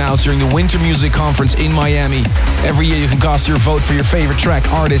will be announced during the Winter Music Conference in Miami. Every year you can cast your vote for your favorite track,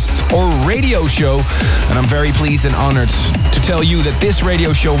 artist, or radio show. And I'm very pleased and honored to tell you that this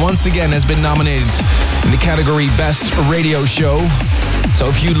radio show once again has been nominated in the category Best Radio Show. So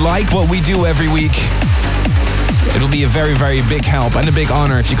if you like what we do every week, it'll be a very, very big help and a big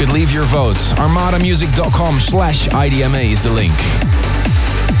honor if you could leave your votes. armadamusic.com/IDMA is the link.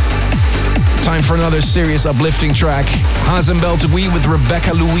 Time for another serious uplifting track. Hazem Beltawi with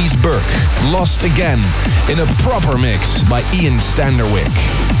Rebecca Louise Burke. Lost Again in a proper mix by Ian Standerwick.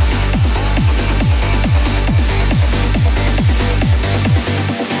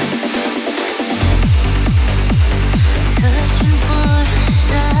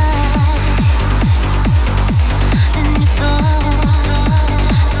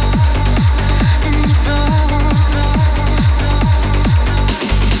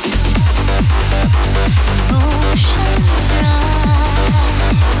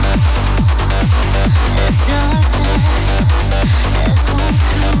 Darkness echoes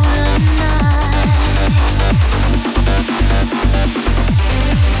through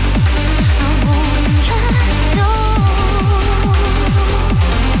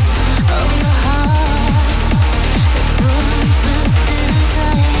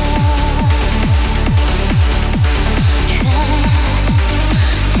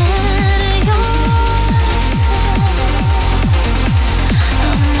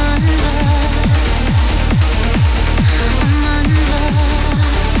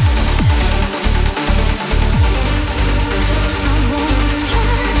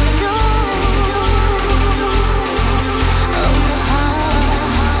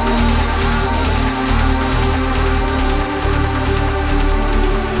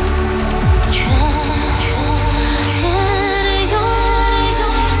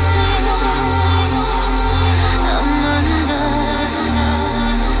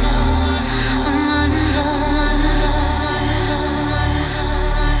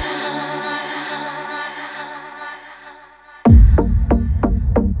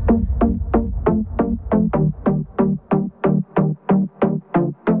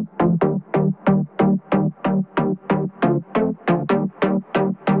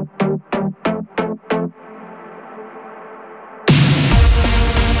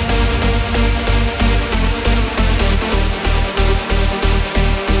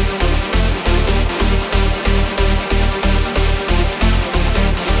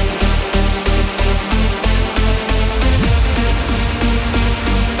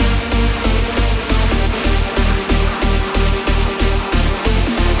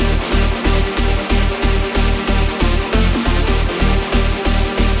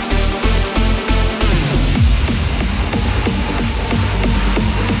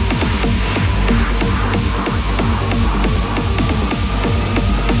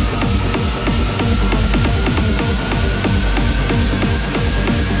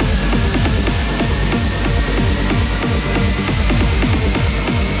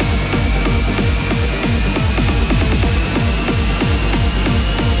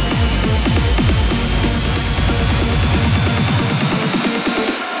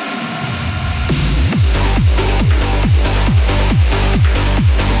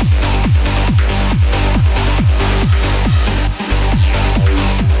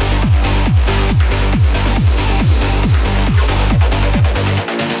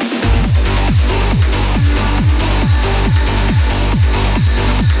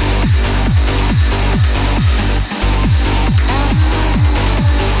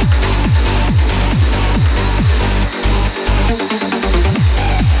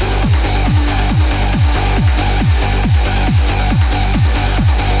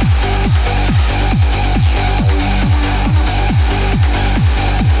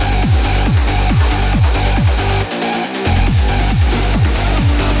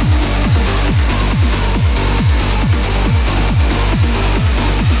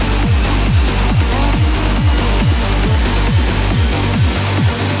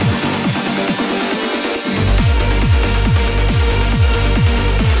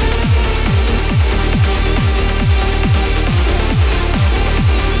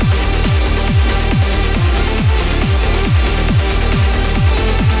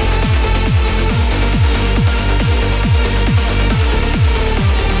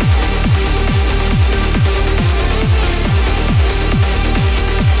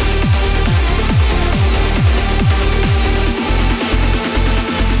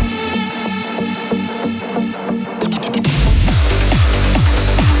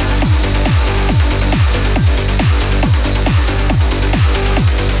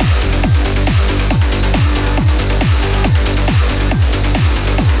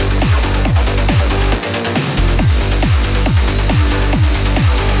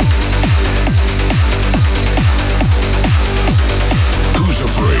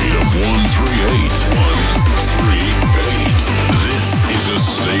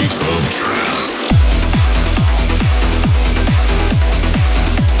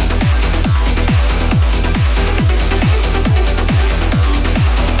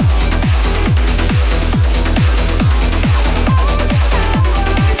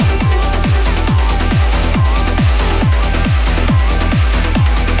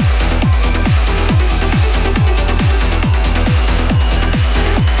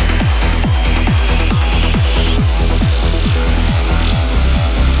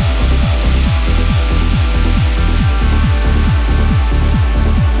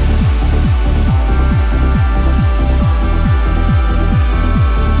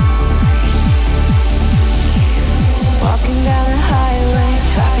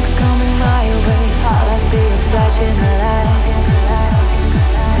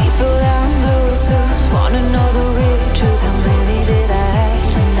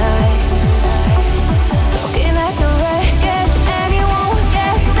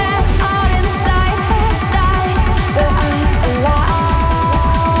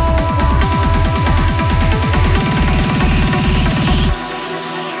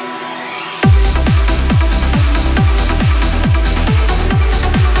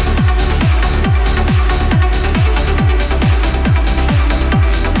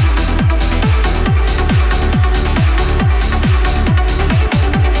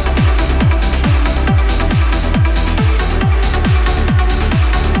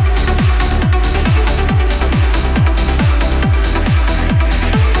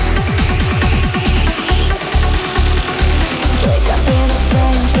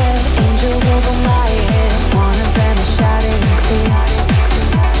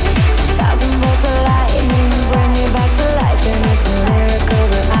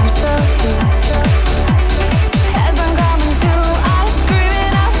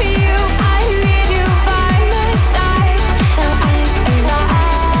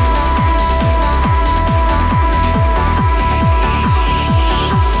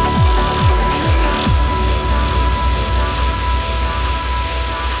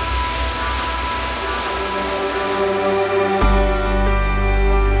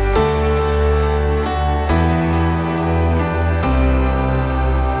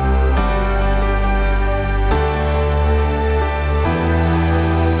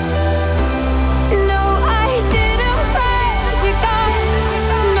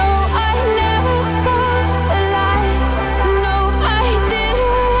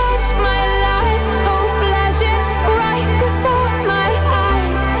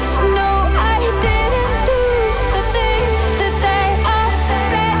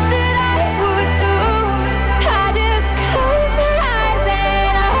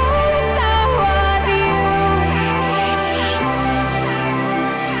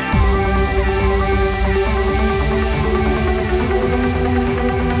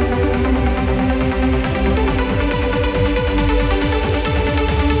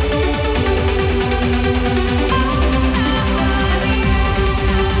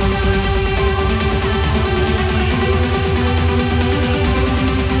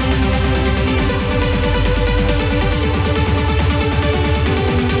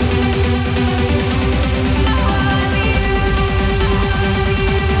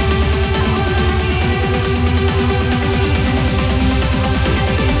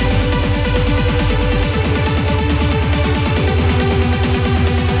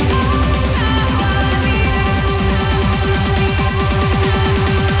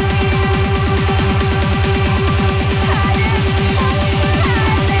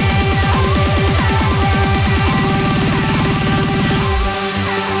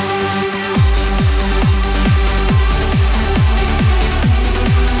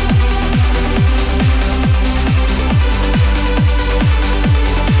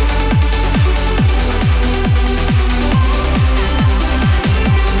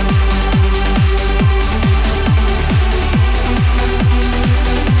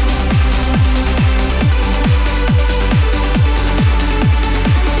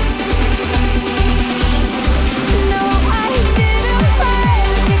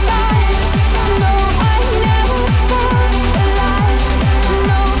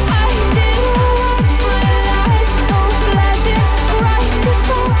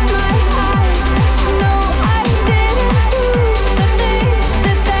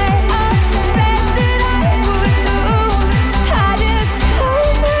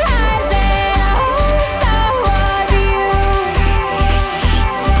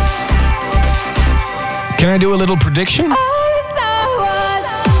Can I do a little prediction? I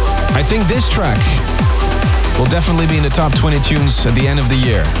think this track will definitely be in the top 20 tunes at the end of the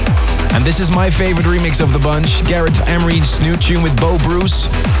year. And this is my favorite remix of the bunch, Gareth Emery's new tune with Bo Bruce,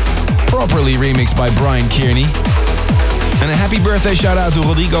 properly remixed by Brian Kearney. And a happy birthday shout out to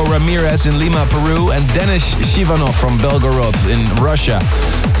Rodrigo Ramirez in Lima, Peru, and Denis Shivanov from Belgorod in Russia.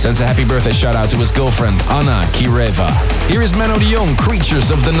 Sends a happy birthday shout out to his girlfriend, Anna Kireva. Here is Menno de Jong, Creatures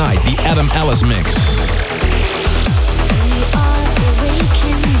of the Night, the Adam Ellis mix.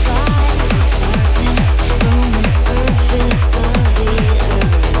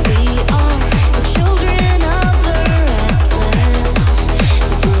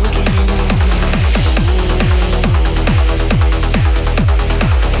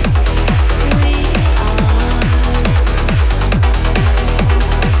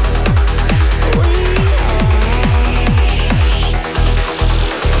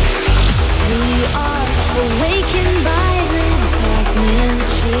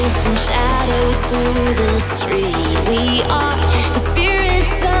 Through the street, we are the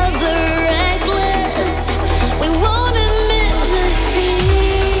spirits of the reckless. We won't admit defeat.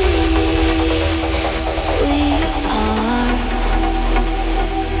 We are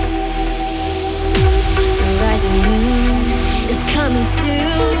the rising moon is coming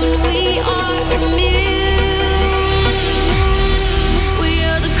soon. We are immune. We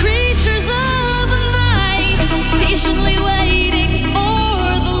are the creatures of the night, patiently waiting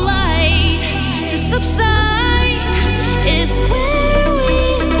for the light to subside. It's where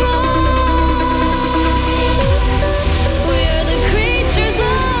we thrive.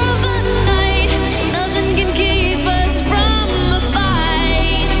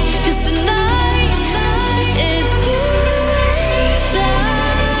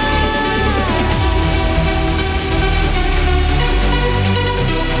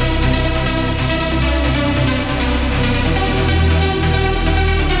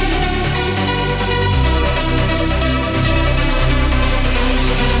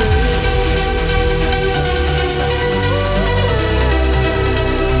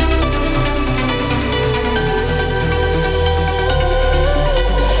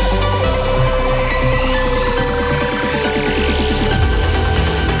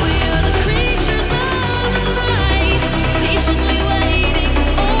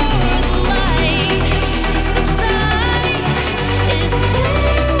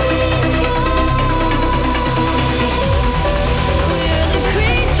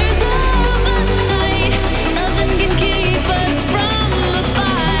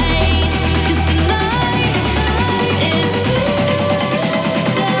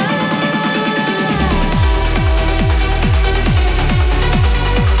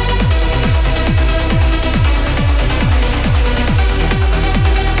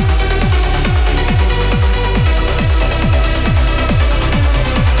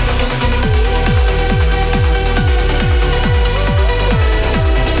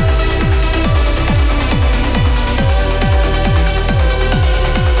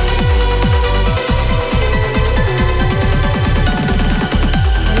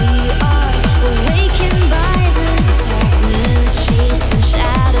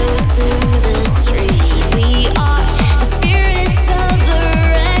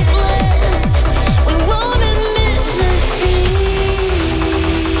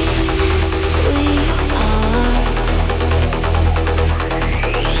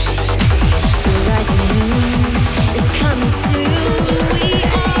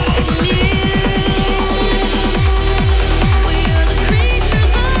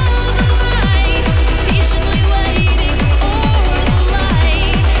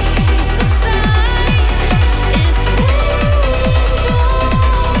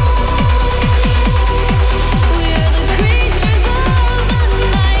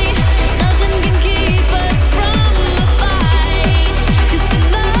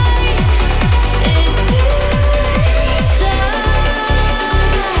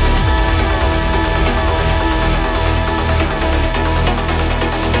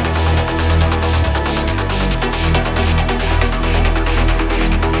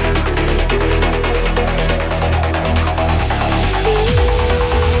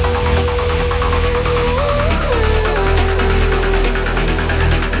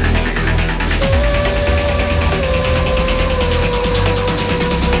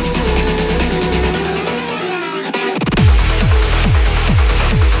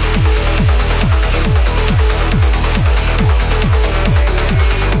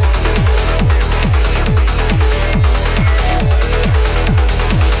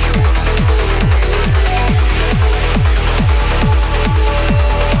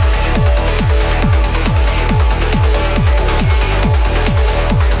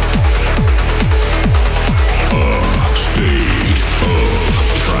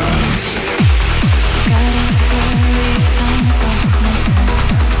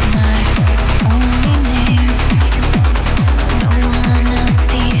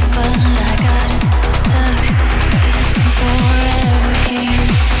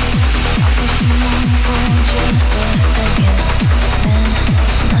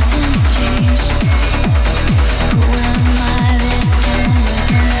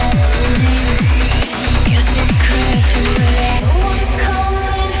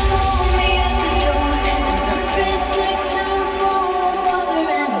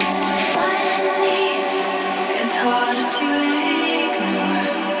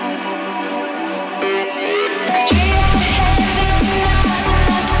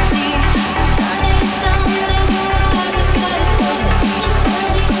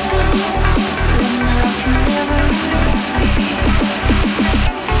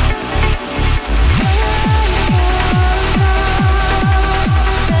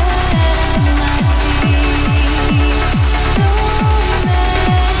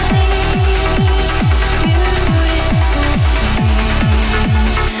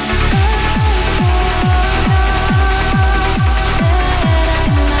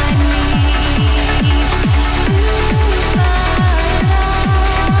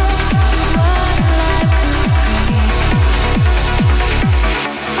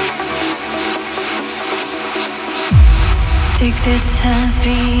 this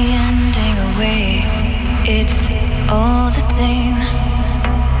happy ending away. It's all the same.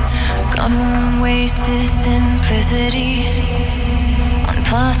 God won't waste this simplicity on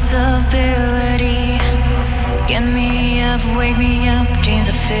possibility. Get me up, wake me up, dreams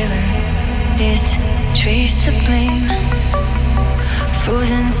are filling this trace of blame.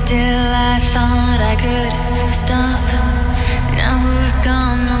 Frozen still, I thought I could stop. Now who's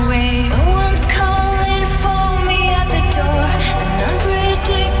gone away? No one's calling for me at the door. An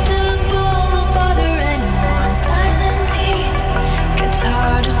unpredictable won't bother anymore. And silently gets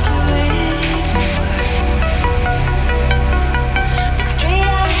harder to ignore. Look straight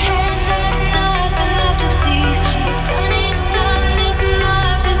ahead, there's nothing left to see. What's done is done. This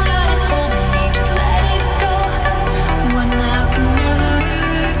life has got its hold on me. Just let it go. What now can never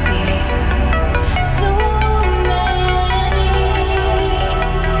be. So many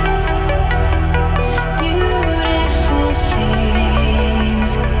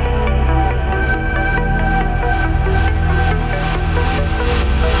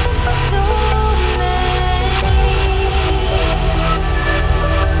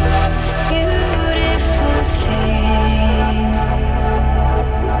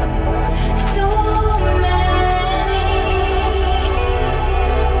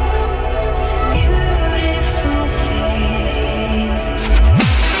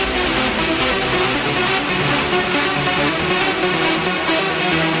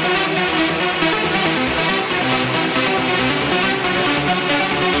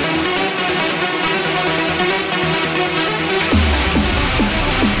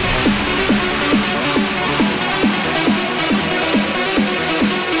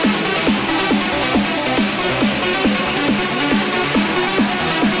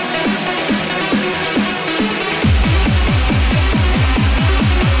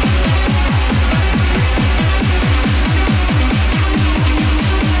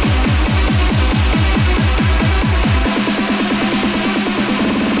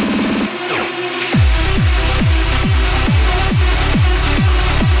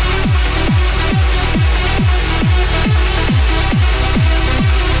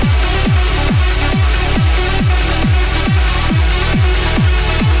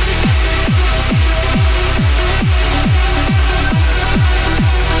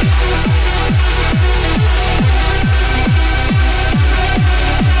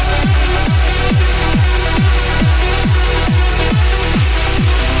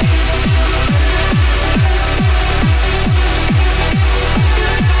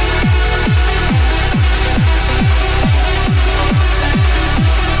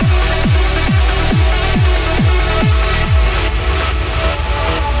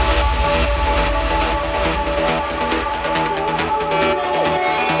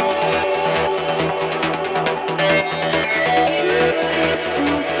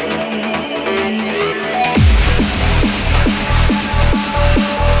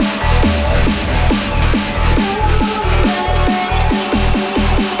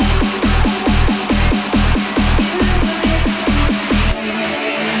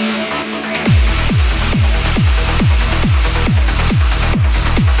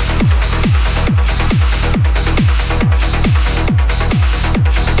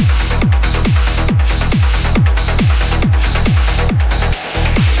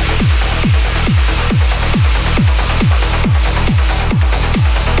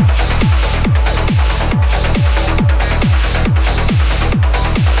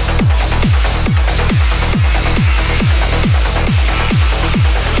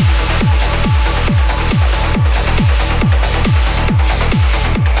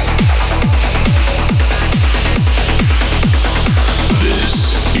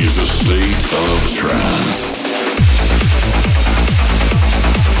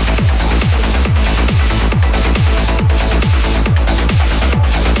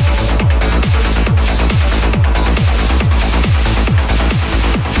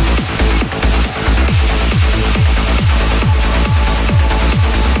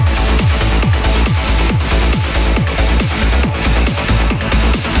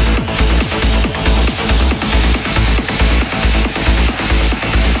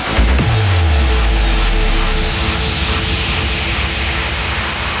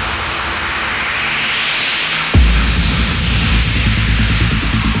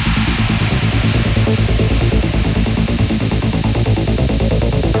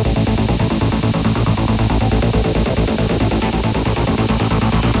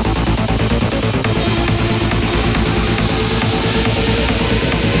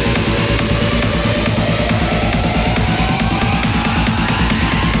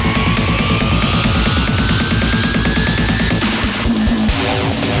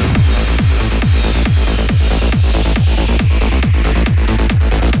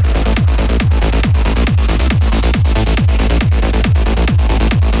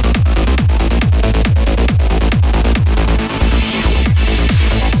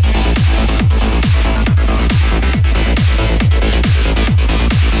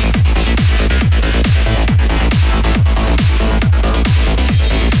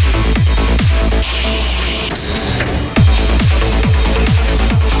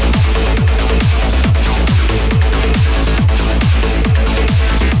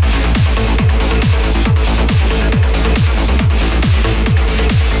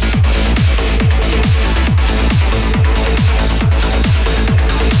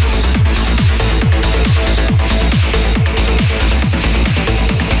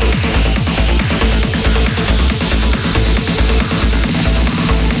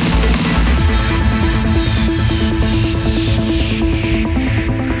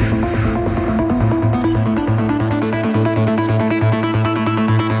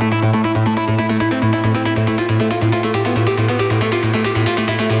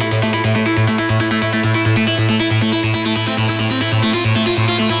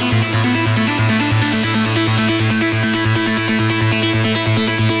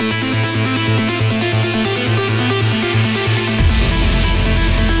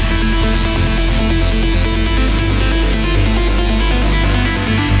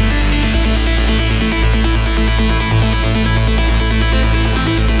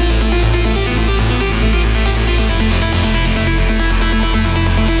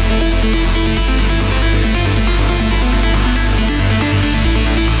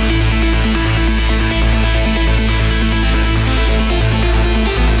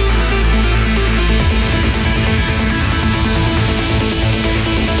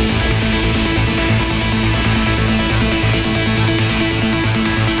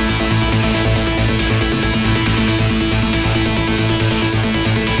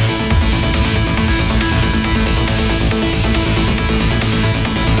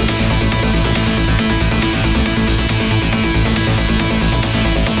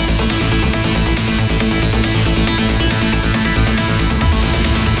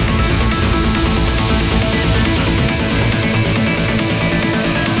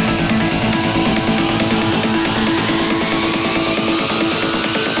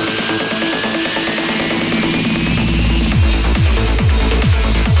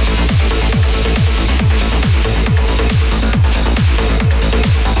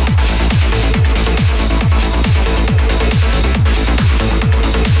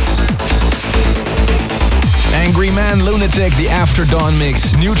Lunatic, the After Dawn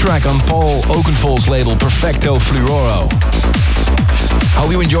mix. New track on Paul Oakenfold's label, Perfecto Fluoro.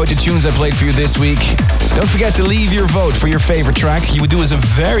 Hope you enjoyed the tunes I played for you this week. Don't forget to leave your vote for your favorite track. You would do us a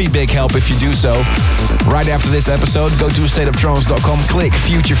very big help if you do so. Right after this episode, go to stateoftrance.com, click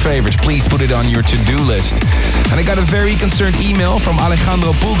Future Favorites. Please put it on your to-do list. And I got a very concerned email from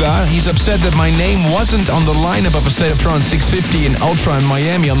Alejandro Puga. He's upset that my name wasn't on the lineup of a State of Trance 650 in Ultra in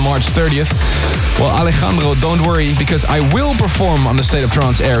Miami on March 30th. Well, Alejandro, don't worry, because I will perform on the State of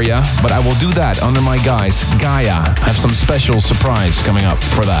Trance area, but I will do that under my guise, Gaia. I have some special surprise coming up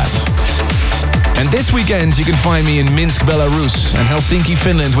for that. And this weekend, you can find me in Minsk, Belarus, and Helsinki,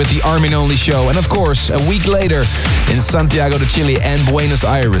 Finland with the Armin Only show. And of course, a week later in Santiago de Chile and Buenos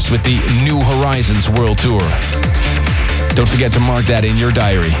Aires with the New Horizons World Tour. Don't forget to mark that in your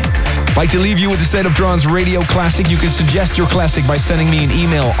diary. Like to leave you with the State of Trance radio classic. You can suggest your classic by sending me an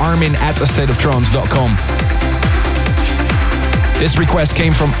email, armin@astateoftrance.com. This request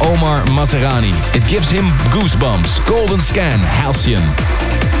came from Omar Maserani. It gives him goosebumps. Golden Scan, Halcyon.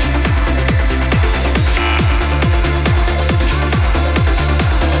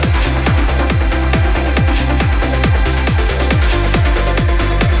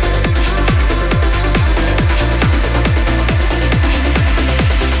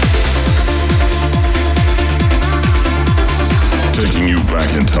 Taking you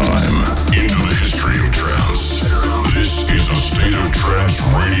back in time into the history of trance. This is a State of Trance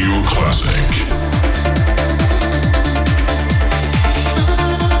radio classic.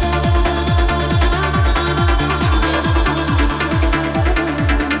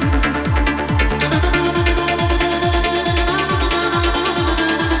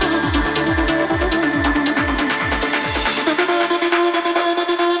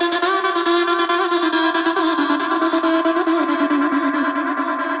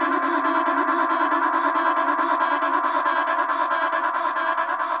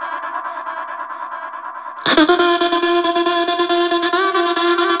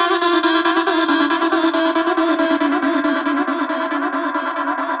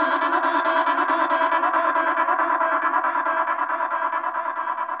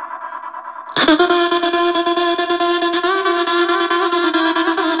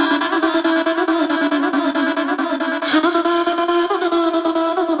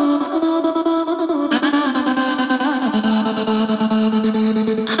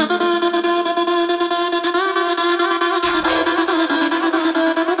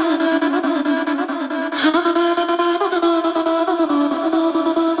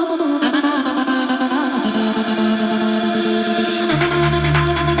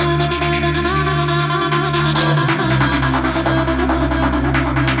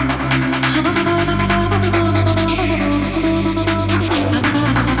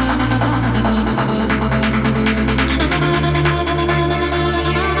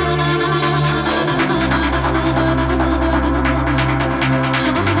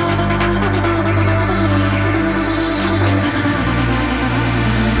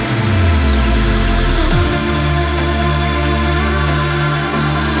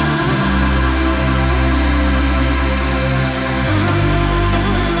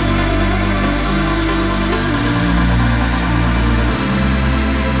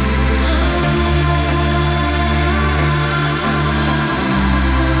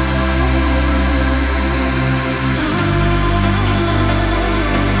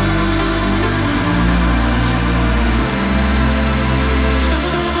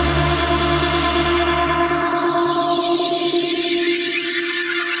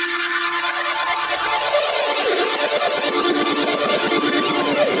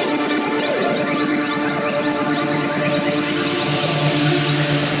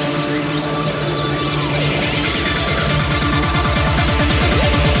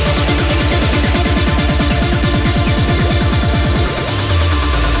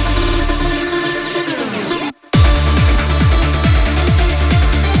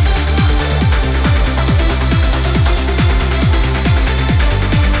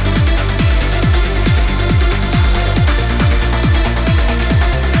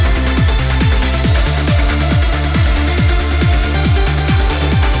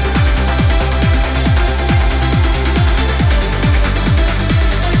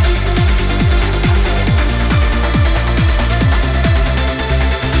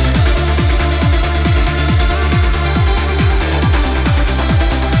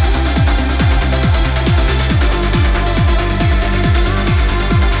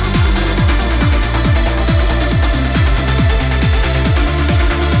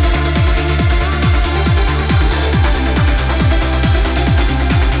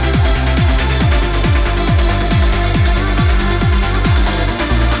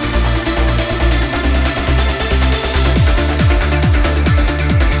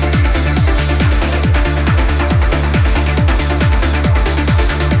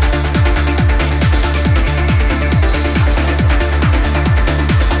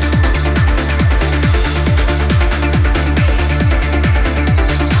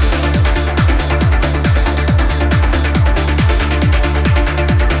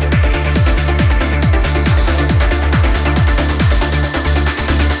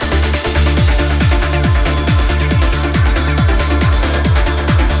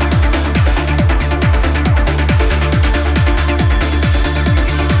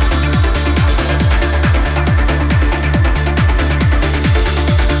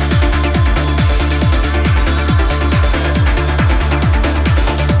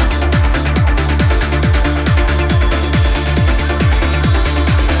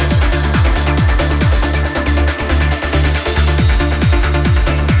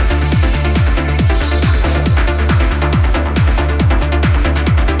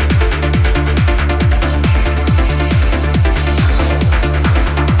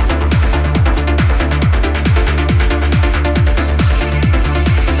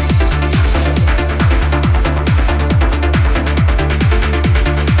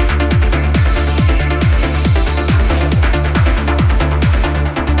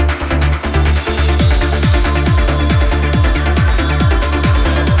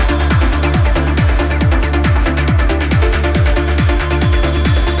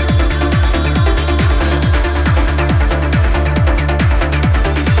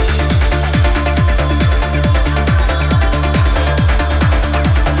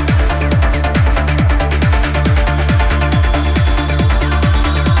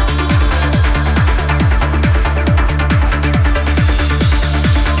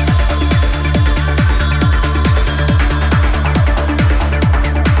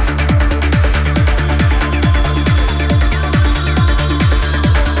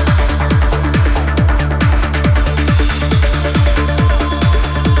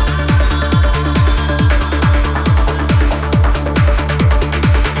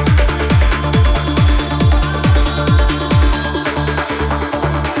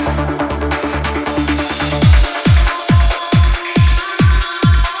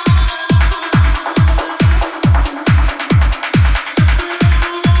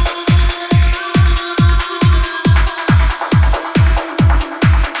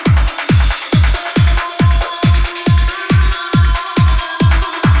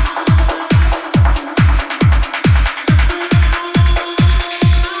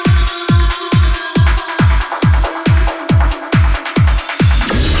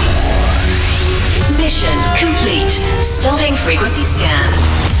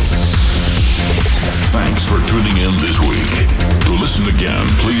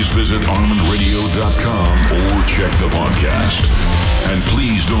 please visit ArminRadio.com or check the podcast. And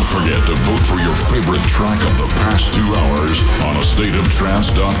please don't forget to vote for your favorite track of the past 2 hours on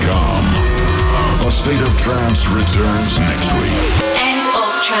astateoftrance.com. A State of Trance returns next week. End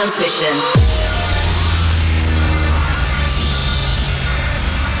of transmission.